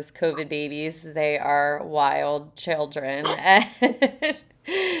having those COVID babies, they are wild children. They're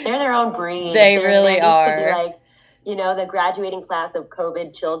their own breed. They're really are. Like, the graduating class of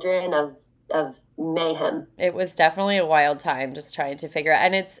COVID children of mayhem. It was definitely a wild time just trying to figure out.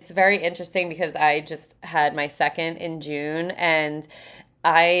 And it's very interesting because I just had my second in June, and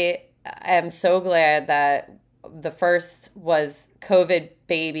I am so glad that the first was COVID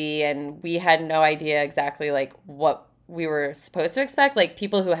baby, and we had no idea exactly like what we were supposed to expect. Like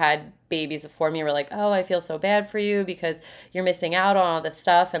people who had babies before me were like, oh, I feel so bad for you because you're missing out on all this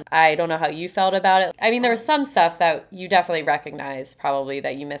stuff. And I don't know how you felt about it. I mean, there was some stuff that you definitely recognized probably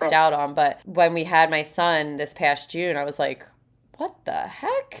that you missed out on. But when we had my son this past June, I was like, what the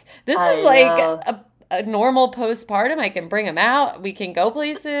heck? This is like a normal postpartum. I can bring him out. We can go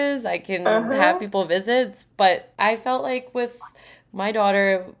places. I can have people visits. But I felt like with my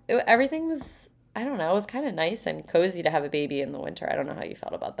daughter, everything was, I don't know, it was kind of nice and cozy to have a baby in the winter. I don't know how you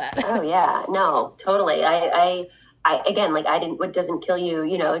felt about that. Oh, yeah. No, totally. I again, like what doesn't kill you,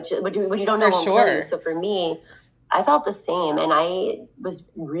 what you don't know won't kill you. So for me, I felt the same. And I was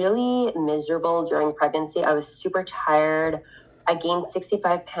really miserable during pregnancy. I was super tired. I gained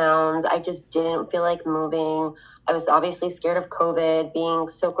 65 pounds. I just didn't feel like moving. I was obviously scared of COVID, being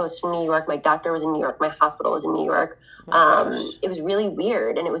so close to New York. My doctor was in New York. My hospital was in New York. It was really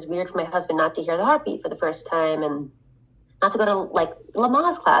weird. And it was weird for my husband not to hear the heartbeat for the first time and not to go to like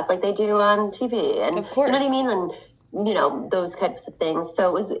Lamaze class like they do on TV. And of course. You know what I mean? And those types of things.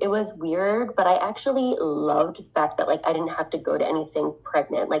 So it was weird, but I actually loved the fact that like I didn't have to go to anything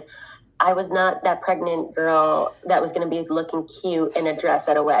pregnant. Like I was not that pregnant girl that was going to be looking cute in a dress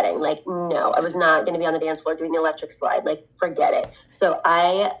at a wedding. Like, no, I was not going to be on the dance floor doing the electric slide. Like, forget it. So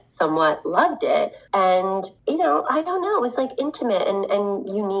I somewhat loved it. And, I don't know, it was like intimate and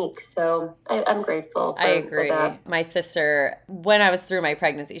unique. So I'm grateful for, I agree. For that. My sister, when I was through my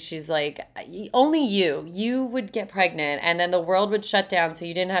pregnancy, she's like, only you would get pregnant and then the world would shut down so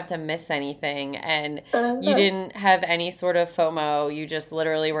you didn't have to miss anything. And you didn't have any sort of FOMO. You just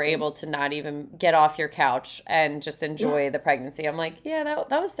literally were able to not even get off your couch and just enjoy the pregnancy. I'm like, yeah,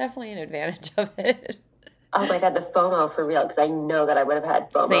 that was definitely an advantage of it. Oh my God, the FOMO for real, because I know that I would have had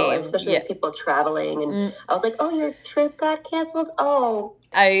FOMO, Same. Especially with people traveling. And I was like, oh, your trip got canceled? Oh.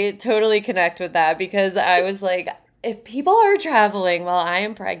 I totally connect with that because I was like, if people are traveling while I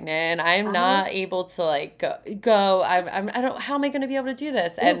am pregnant, I'm not able to like go. I don't. How am I going to be able to do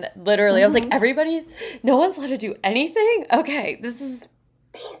this? And literally, I was like, no one's allowed to do anything. Okay, this is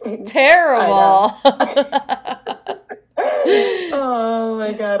terrible. Oh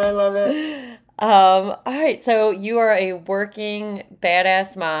my God, I love it. All right, so you are a working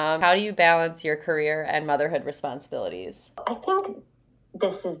badass mom. How do you balance your career and motherhood responsibilities? I think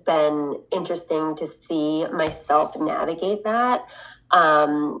this has been interesting to see myself navigate that.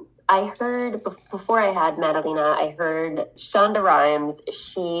 I heard, before I had Madalena, I heard Shonda Rhimes.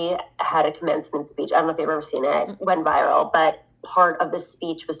 She had a commencement speech. I don't know if you've ever seen it. It went viral, but part of the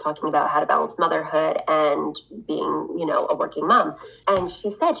speech was talking about how to balance motherhood and being, a working mom. And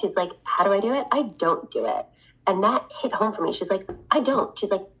she's like, how do I do it? I don't do it. And that hit home for me. She's like, I don't. She's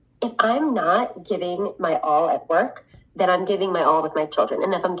like, if I'm not giving my all at work, then I'm giving my all with my children.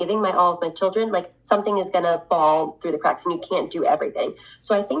 And if I'm giving my all with my children, like something is going to fall through the cracks and you can't do everything.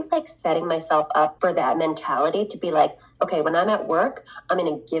 So I think like setting myself up for that mentality to be like, okay, when I'm at work, I'm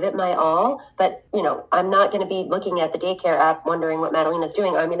going to give it my all, but I'm not going to be looking at the daycare app wondering what Madalina's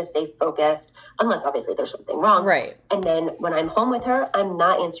doing. I'm going to stay focused unless obviously there's something wrong. Right. And then when I'm home with her, I'm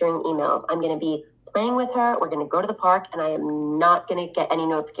not answering emails. I'm going to be playing with her. We're going to go to the park and I am not going to get any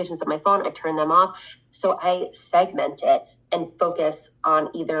notifications on my phone. I turn them off. So I segment it and focus on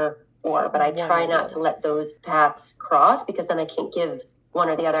either or, but I try not to let those paths cross because then I can't give one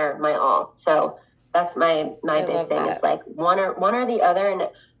or the other my all. So that's my big thing. It's like one or the other. And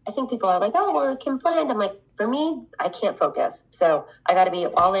I think people are like, oh, well, Kim planned. I'm like, for me, I can't focus. So I got to be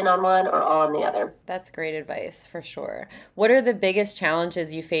all in on one or all on the other. That's great advice for sure. What are the biggest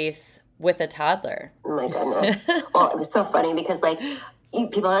challenges you face with a toddler? Oh my goodness. Well, it was so funny because like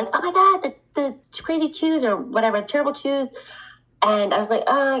people are like, oh my God, the crazy chews or whatever, terrible chews. And I was like,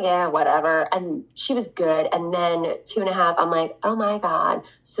 oh yeah, whatever. And she was good. And then 2.5, I'm like, oh my God.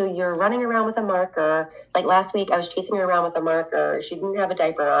 So you're running around with a marker. Like last week I was chasing her around with a marker. She didn't have a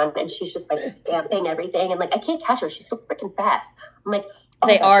diaper on and she's just like stamping everything. And like, I can't catch her. She's so freaking fast. I'm like, oh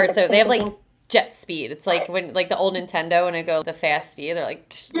they are. So they have like jet speed. It's like when like the old Nintendo when it go the fast speed, they're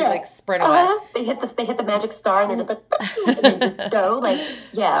like like sprint away. They hit the magic star and they're just like and they just go like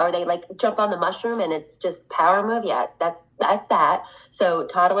or they like jump on the mushroom and it's just power move. Yeah, that's that. So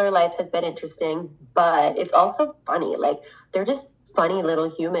toddler life has been interesting, but it's also funny. Like they're just funny little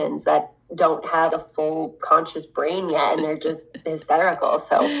humans that don't have a full conscious brain yet and they're just hysterical.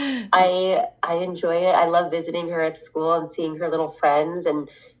 So I enjoy it. I love visiting her at school and seeing her little friends and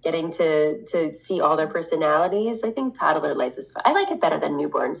getting to see all their personalities. I think toddler life is fun. I like it better than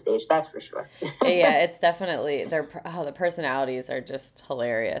newborn stage, that's for sure. Yeah, it's definitely, the personalities are just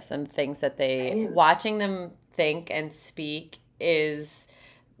hilarious and things that watching them think and speak is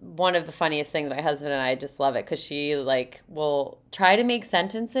one of the funniest things. My husband and I just love it because she like will try to make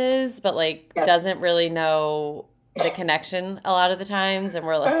sentences but like doesn't really know the connection a lot of the times and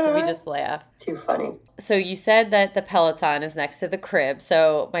we're like we just laugh. Too funny. So you said that the Peloton is next to the crib.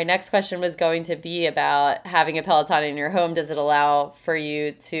 So my next question was going to be about having a Peloton in your home. Does it allow for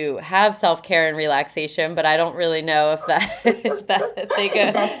you to have self-care and relaxation? But I don't really know if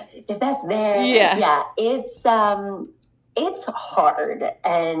if that's there. Yeah. It's hard.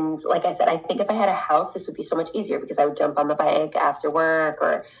 And like I said, I think if I had a house, this would be so much easier because I would jump on the bike after work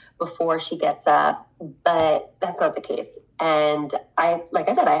or before she gets up, but that's not the case. And like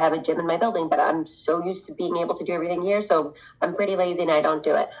I said, I have a gym in my building, but I'm so used to being able to do everything here. So I'm pretty lazy and I don't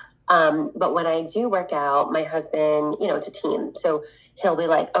do it. But when I do work out, my husband, it's a team. So he'll be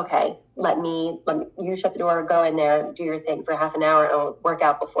like, okay, let me, you shut the door, go in there, do your thing for half an hour. I'll work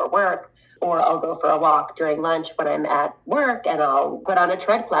out before work. Or I'll go for a walk during lunch when I'm at work and I'll put on a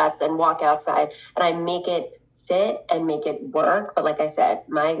tread class and walk outside and I make it fit and make it work. But like I said,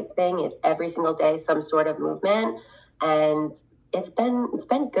 my thing is every single day, some sort of movement and it's been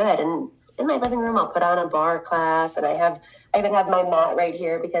good. And in my living room, I'll put on a bar class and I even have my mat right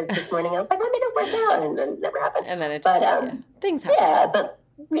here because this morning I was like, I'm going to work out and it never happened. And then it just, things happen. But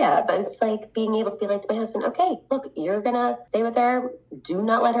it's like being able to be like to my husband, okay, look, you're going to stay with her. Do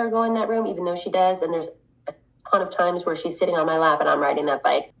not let her go in that room, even though she does. And there's a ton of times where she's sitting on my lap and I'm riding that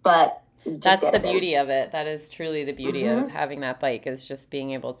bike. But that's the beauty of it. That is truly the beauty of having that bike is just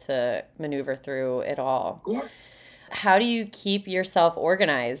being able to maneuver through it all. Yeah. How do you keep yourself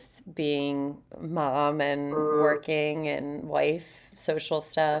organized being mom and working and wife, social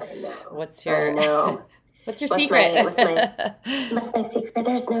stuff? What's your... What's your secret? What's my secret?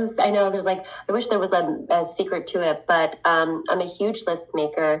 I wish there was a secret to it, but I'm a huge list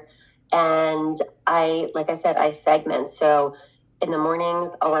maker and like I said, I segment. So in the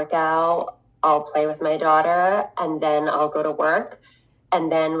mornings I'll work out, I'll play with my daughter and then I'll go to work.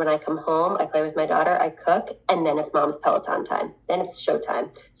 And then when I come home, I play with my daughter, I cook, and then it's mom's Peloton time. Then it's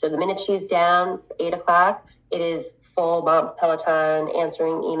showtime. So the minute she's down, 8:00, it is full mom's Peloton,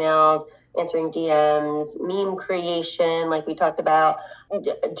 answering emails, answering DMs, meme creation, like we talked about,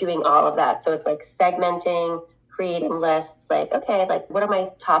 doing all of that. So it's like segmenting, creating lists, like, okay, like what are my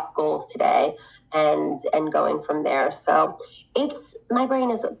top goals today? And going from there. So my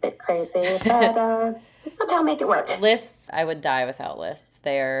brain is a bit crazy, but somehow make it work. Lists, I would die without lists.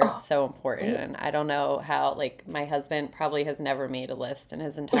 They're so important. And I don't know how, like, my husband probably has never made a list in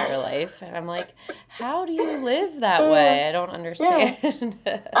his entire life. And I'm like, how do you live that way? I don't understand.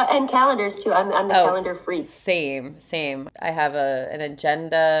 And calendars, too. I'm the calendar freak. Same. I have an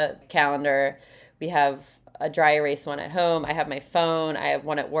agenda calendar. We have a dry erase one at home. I have my phone. I have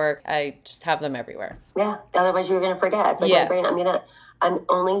one at work. I just have them everywhere. Yeah. Otherwise you're going to forget. It's like my brain, I'm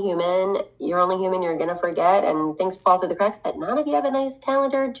only human. You're only human. You're going to forget and things fall through the cracks. But not if you have a nice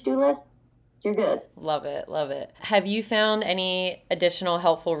calendar to-do list. You're good. Love it. Love it. Have you found any additional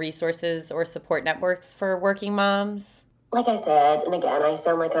helpful resources or support networks for working moms? Like I said, and again, I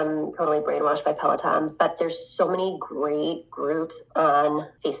sound like I'm totally brainwashed by Peloton, but there's so many great groups on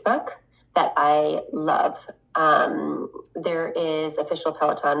Facebook that I love. There is official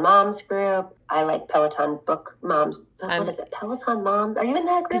Peloton Moms group. I like Peloton Book Moms. What is it? Peloton Moms? Are you in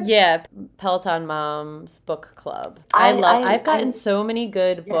that group? Yeah, Peloton Moms Book Club. I've gotten so many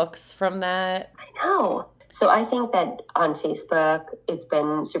good books from that. I know. So I think that on Facebook, it's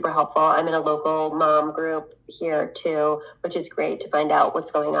been super helpful. I'm in a local mom group here too, which is great to find out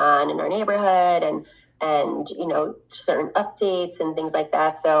what's going on in our neighborhood and certain updates and things like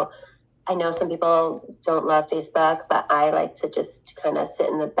that. So I know some people don't love Facebook, but I like to just kind of sit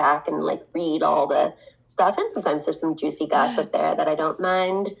in the back and like read all the stuff. And sometimes there's some juicy gossip there that I don't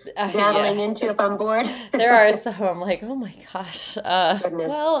mind dabbling into if I'm bored. There are some I'm like, oh my gosh.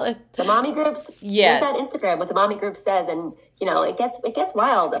 Well, the mommy groups. Yeah. There's that Instagram, what the mommy group says, and it gets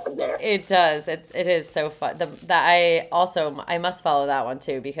wild up in there. It does. It is so fun. I must follow that one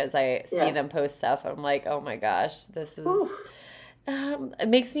too because I see them post stuff. I'm like, oh my gosh, this is. It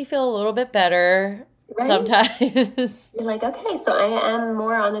makes me feel a little bit better sometimes. You're like, okay, so I am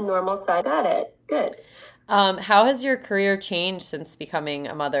more on the normal side. Got it. Good. How has your career changed since becoming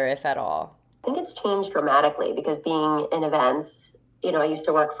a mother, if at all? I think it's changed dramatically because being in events, I used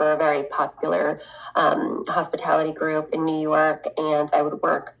to work for a very popular hospitality group in New York, and I would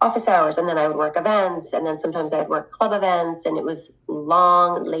work office hours, and then I would work events, and then sometimes I'd work club events, and it was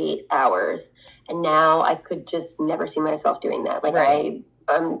long, late hours. And now I could just never see myself doing that. Like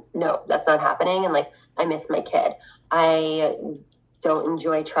no, that's not happening. And like, I miss my kid. I don't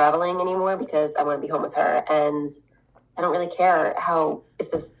enjoy traveling anymore because I want to be home with her. And I don't really care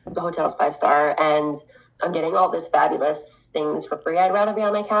if the hotel is 5-star and I'm getting all this fabulous things for free. I'd rather be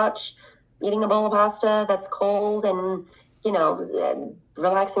on my couch eating a bowl of pasta that's cold and,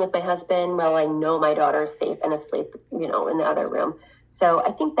 relaxing with my husband while I know my daughter is safe and asleep, in the other room. So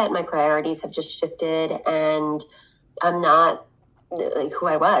I think that my priorities have just shifted and I'm not like who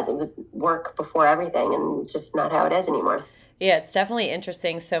I was. It was work before everything and just not how it is anymore. Yeah, it's definitely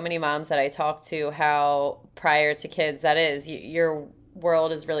interesting. So many moms that I talk to, how prior to kids, that is, your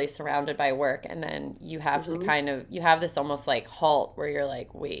world is really surrounded by work. And then you have to you have this almost like halt where you're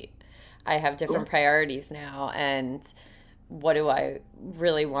like, wait, I have different priorities now. And what do I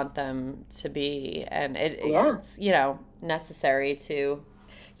really want them to be? And it's, necessary to,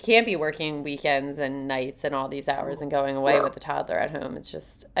 can't be working weekends and nights and all these hours and going away with the toddler at home. It's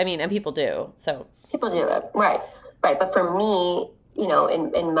just, and people do. So people do it. Right. But for me,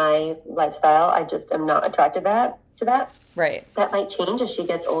 in my lifestyle, I just am not attracted to that. Right. That might change as she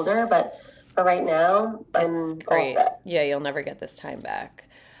gets older, but for right now, I'm great. All set. Yeah, you'll never get this time back.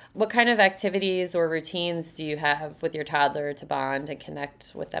 What kind of activities or routines do you have with your toddler to bond and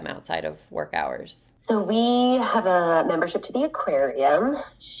connect with them outside of work hours? So we have a membership to the aquarium.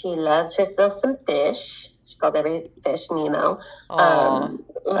 She loves herself some fish. She calls every fish Nemo.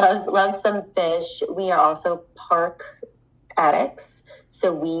 Loves some fish. We are also park addicts.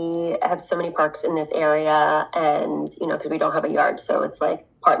 So we have so many parks in this area and, because we don't have a yard. So it's like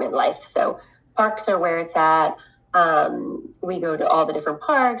apartment life. So parks are where it's at. We go to all the different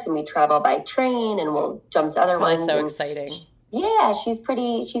parks and we travel by train and we'll jump to other ones. So exciting. Yeah, she's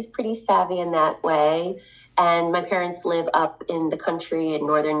pretty savvy in that way. And my parents live up in the country in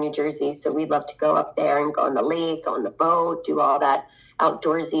northern New Jersey, so we'd love to go up there and go on the lake, go on the boat, do all that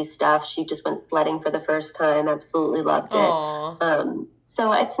outdoorsy stuff. She just went sledding for the first time, absolutely loved it.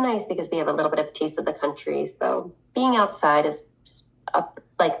 So it's nice because we have a little bit of a taste of the country. So being outside is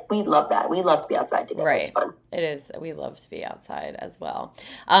we love that. We love to be outside together. Right. It's fun. It is. We love to be outside as well.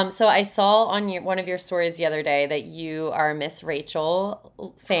 So I saw on one of your stories the other day that you are Miss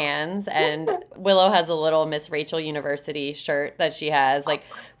Rachel fans, and Willow has a little Miss Rachel University shirt that she has. Like,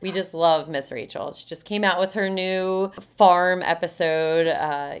 we just love Miss Rachel. She just came out with her new farm episode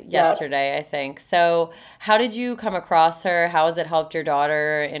yesterday, I think. So how did you come across her? How has it helped your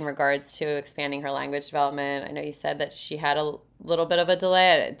daughter in regards to expanding her language development? I know you said that she had a little bit of a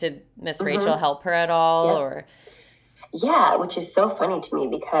delay. Did Miss Rachel help her at all? Or yeah, which is so funny to me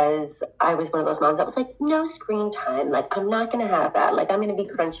because I was one of those moms that was like, no screen time. Like, I'm not going to have that. Like, I'm going to be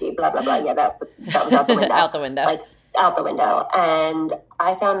crunchy, blah, blah, blah. Yeah, that was out the window. Out the window. Like, out the window. And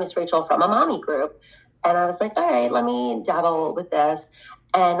I found Miss Rachel from a mommy group. And I was like, all right, let me dabble with this.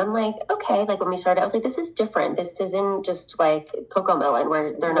 And I'm like, okay, like when we started, I was like, this is different. This isn't just like Coco Melon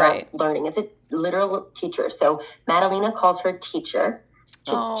where they're not learning. It's a literal teacher. So Madalena calls her teacher.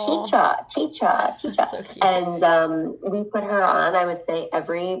 Teacher. So cute. And we put her on, I would say,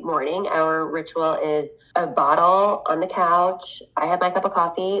 every morning. Our ritual is a bottle on the couch. I have my cup of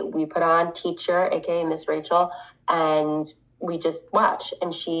coffee. We put on teacher, aka Miss Rachel, and we just watch.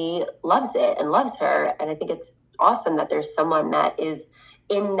 And she loves it and loves her. And I think it's awesome that there's someone that is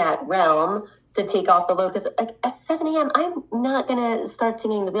in that realm to take off the load. Because like at 7 a.m., I'm not gonna start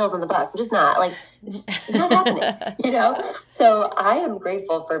singing the Wheels on the Bus. I'm just not. Like, it's not happening, you know? So I am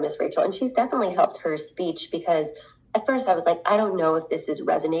grateful for Miss Rachel, and she's definitely helped her speech, because at first I was like, I don't know if this is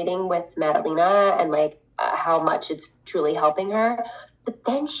resonating with Madalena and like how much it's truly helping her. But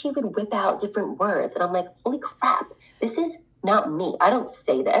then she would whip out different words, and I'm like, holy crap, this is not me. I don't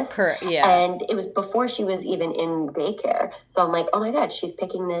say this. Correct. Yeah. And it was before she was even in daycare. So I'm like, oh my God, she's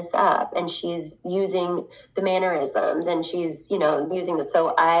picking this up and she's using the mannerisms and she's, using it.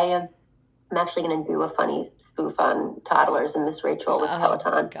 So I'm actually going to do a funny spoof on toddlers and Miss Rachel with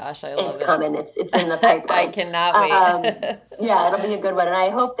Peloton. Gosh, I love it. It's coming. It's in the pipeline. I cannot wait. Yeah, it'll be a good one. And I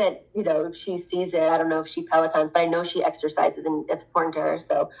hope that, she sees it. I don't know if she Pelotons, but I know she exercises and it's important to her.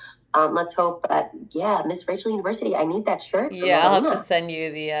 So let's hope that, Miss Rachel University, I need that shirt. Yeah, I'll have to send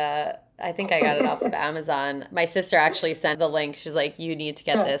you the, I think I got it off of Amazon. My sister actually sent the link. She's like, you need to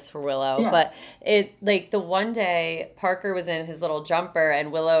get this for Willow. Yeah. But the one day Parker was in his little jumper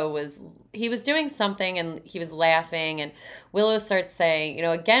and he was doing something and he was laughing, and Willow starts saying,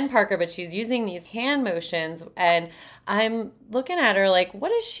 again, Parker, but she's using these hand motions, and I'm looking at her like, what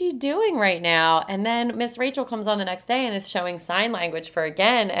is she doing right now? And then Miss Rachel comes on the next day and is showing sign language for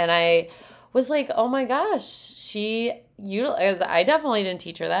again, and I was like, oh my gosh, I definitely didn't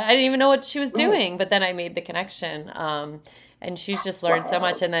teach her that. I didn't even know what she was doing, but then I made the connection. And she's just learned so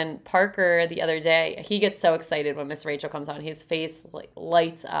much. And then Parker the other day, he gets so excited when Miss Rachel comes on. His face like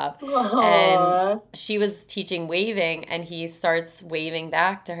lights up. Aww. And she was teaching waving, and he starts waving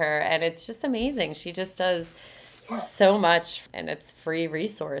back to her. And it's just amazing. She just does so much, and it's free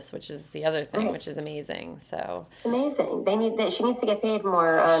resource, which is the other thing, which is amazing. So amazing. She needs to get paid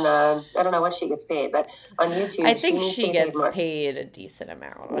more on I don't know what she gets paid, but on YouTube I think she gets paid a decent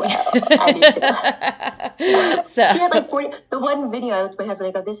amount. Well, I do too. So she had like 40. The one video I looked at my husband,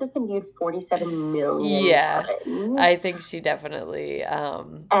 I go, this has been viewed 47 million times. I think she definitely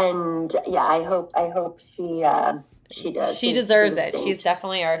and I hope she does. She deserves it. She's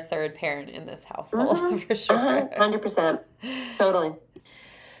definitely our third parent in this household, for sure. 100%. Totally.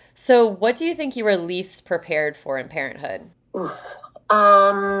 So what do you think you were least prepared for in parenthood?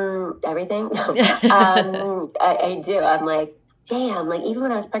 Everything. I do. I'm like, damn, like even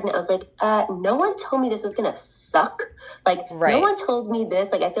when I was pregnant, I was like, no one told me this was going to suck. Like, no one told me this.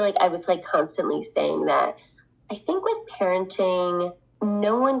 Like, I feel like I was like constantly saying that. I think with parenting,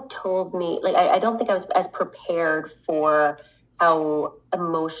 no one told me, like, I don't think I was as prepared for how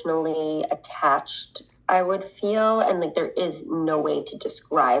emotionally attached I would feel. And like, there is no way to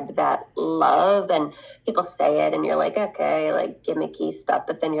describe that love. And people say it and you're like, okay, like gimmicky stuff.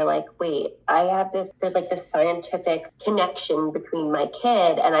 But then you're like, wait, there's like this scientific connection between my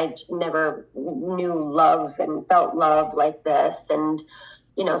kid. And I never knew love and felt love like this. And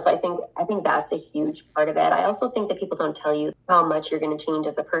so I think that's a huge part of it. I also think that people don't tell you how much you're going to change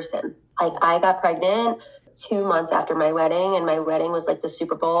as a person. Like I got pregnant 2 months after my wedding, and my wedding was like the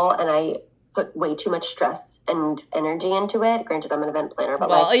Super Bowl, and I put way too much stress and energy into it. Granted, I'm an event planner, but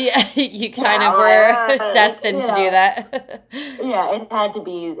you kind of were destined to do that. It had to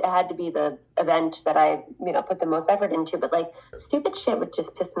be the event that I, put the most effort into, but like stupid shit would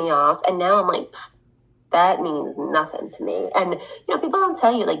just piss me off. And now I'm like, that means nothing to me. And, people don't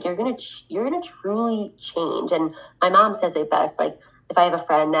tell you, like, you're going to truly change. And my mom says it best. Like, if I have a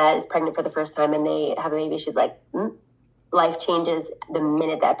friend that is pregnant for the first time and they have a baby, she's like, life changes the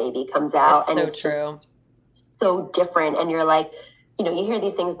minute that baby comes out. It's true. So different. And you're like, you hear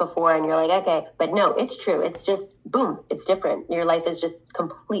these things before and you're like, okay, but no, it's true. It's just, boom, it's different. Your life is just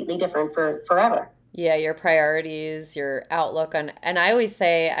completely different for forever. Yeah, your priorities, your outlook on, and I always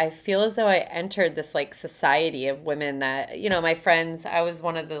say, I feel as though I entered this like society of women that, my friends, I was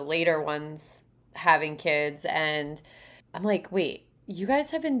one of the later ones having kids, and I'm like, wait, you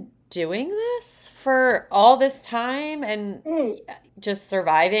guys have been doing this for all this time and just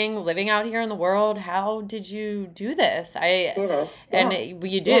surviving, living out here in the world? How did you do this?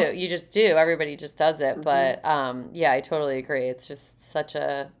 You just do. Everybody just does it. Mm-hmm. But I totally agree. It's just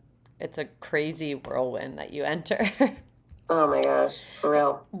it's a crazy whirlwind that you enter. Oh my gosh, for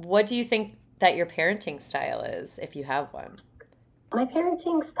real. What do you think that your parenting style is, if you have one. My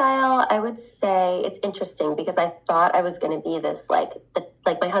parenting style, I would say it's interesting because I thought I was going to be this like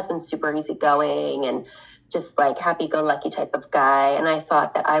my husband's super easygoing and just like happy-go-lucky type of guy. And I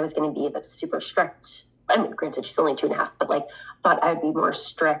thought that I was going to be the super strict. I mean, granted, she's only 2.5, but like thought I'd be more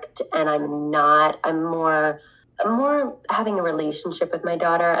strict, and I'm not. I'm more having a relationship with my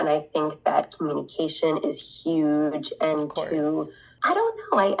daughter, and I think that communication is huge. And to, I don't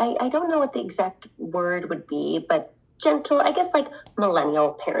know, I don't know what the exact word would be, but gentle, I guess, like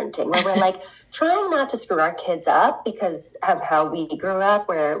millennial parenting, where we're like trying not to screw our kids up because of how we grew up,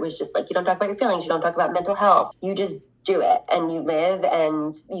 where it was just like, you don't talk about your feelings, you don't talk about mental health, you just do it, and you live,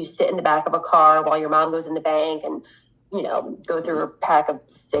 and you sit in the back of a car while your mom goes in the bank and, you know, go through a pack of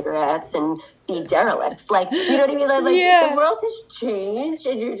cigarettes and be derelicts. Like, you know what I mean? Like the world has changed,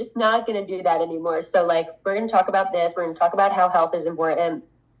 and you're just not going to do that anymore. So like, we're going to talk about this. We're going to talk about how health is important,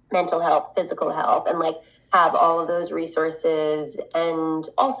 mental health, physical health, and like have all of those resources, and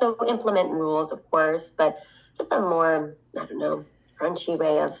also implement rules, of course, but just a more, I don't know, crunchy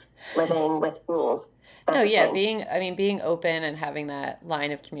way of living with rules. Being open and having that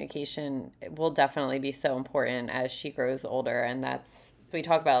line of communication will definitely be so important as she grows older. And that's, we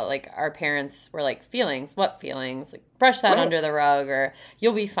talk about, like, our parents were like, feelings, what feelings? Like, brush that under the rug, or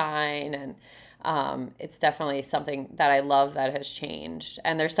you'll be fine. And it's definitely something that I love that has changed.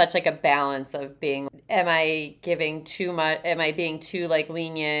 And there's such like a balance of being, am I giving too much? Am I being too like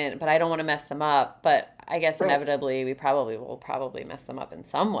lenient, but I don't want to mess them up? But I guess inevitably we will mess them up in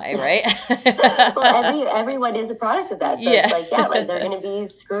some way, right? Well, everyone is a product of that. So it's like, like they're going to be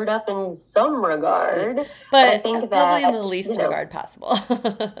screwed up in some regard. But I think that probably in the least regard possible.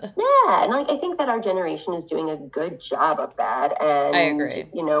 And like, I think that our generation is doing a good job of that. And I agree.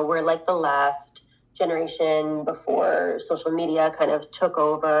 You know, we're like the last generation before social media kind of took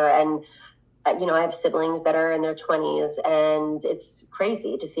over. And you know, I have siblings that are in their 20s, and it's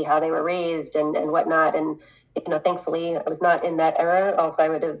crazy to see how they were raised and whatnot. And, you know, thankfully I was not in that era, else I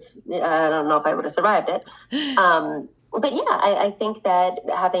would have, I don't know if I would have survived it. But yeah, I think that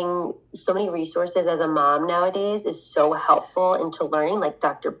having so many resources as a mom nowadays is so helpful into learning, like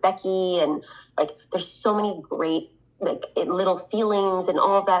Dr. Becky, and like, there's so many great, like, little feelings and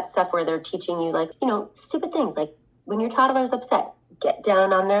all of that stuff where they're teaching you, like, you know, stupid things, like when your toddler's upset, get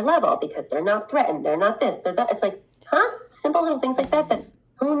down on their level because they're not threatened. They're not this, they're that. It's like, simple little things like that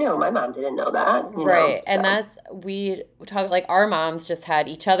who knew? My mom didn't know that. Right. So. And that's, we talk, like, our moms just had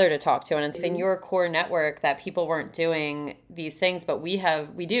each other to talk to. And it's in your core network that people weren't doing these things, but we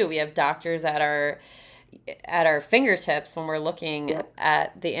have doctors at our fingertips when we're looking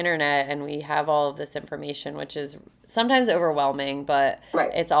at the internet, and we have all of this information, which is sometimes overwhelming, but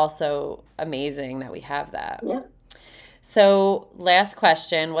it's also amazing that we have that. Yeah. So, last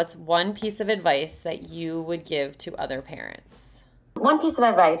question, what's one piece of advice that you would give to other parents? One piece of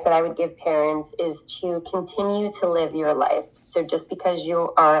advice that I would give parents is to continue to live your life. So just because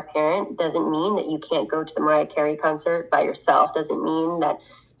you are a parent doesn't mean that you can't go to the Mariah Carey concert by yourself, doesn't mean that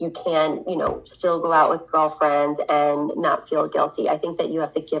you can, you know, still go out with girlfriends and not feel guilty. I think that you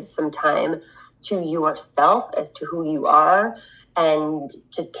have to give some time to yourself as to who you are, and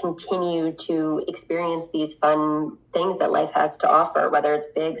to continue to experience these fun things that life has to offer, whether it's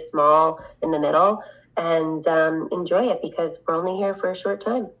big, small, in the middle, and enjoy it, because we're only here for a short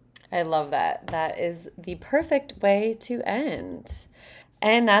time. I love that. That is the perfect way to end.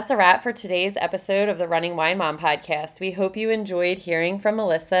 And that's a wrap for today's episode of the Running Wine Mom podcast. We hope you enjoyed hearing from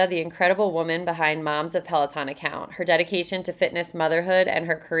Melissa, the incredible woman behind Moms of Peloton account. Her dedication to fitness, motherhood, and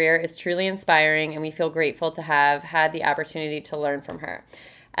her career is truly inspiring, and we feel grateful to have had the opportunity to learn from her.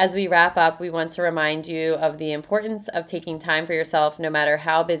 As we wrap up, we want to remind you of the importance of taking time for yourself, no matter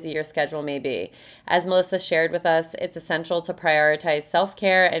how busy your schedule may be. As Melissa shared with us, it's essential to prioritize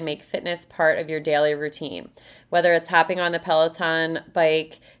self-care and make fitness part of your daily routine. Whether it's hopping on the Peloton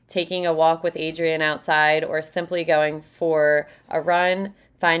bike, taking a walk with Adrian outside, or simply going for a run,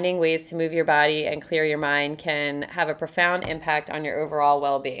 finding ways to move your body and clear your mind can have a profound impact on your overall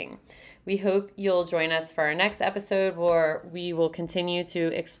well-being. We hope you'll join us for our next episode, where we will continue to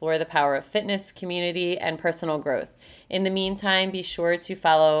explore the power of fitness, community, and personal growth. In the meantime, be sure to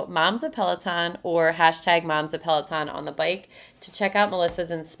follow Moms of Peloton or hashtag Moms of Peloton on the bike to check out Melissa's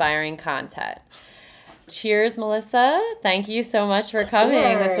inspiring content. Cheers, Melissa. Thank you so much for coming.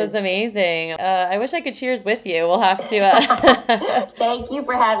 Cheers. This was amazing. I wish I could cheers with you. We'll have to. Thank you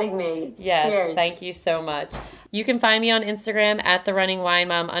for having me. Yes, cheers. Thank you so much. You can find me on Instagram at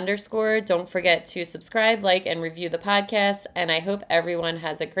 @therunningwinemom_. Don't forget to subscribe, like, and review the podcast. And I hope everyone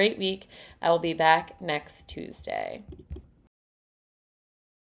has a great week. I will be back next Tuesday.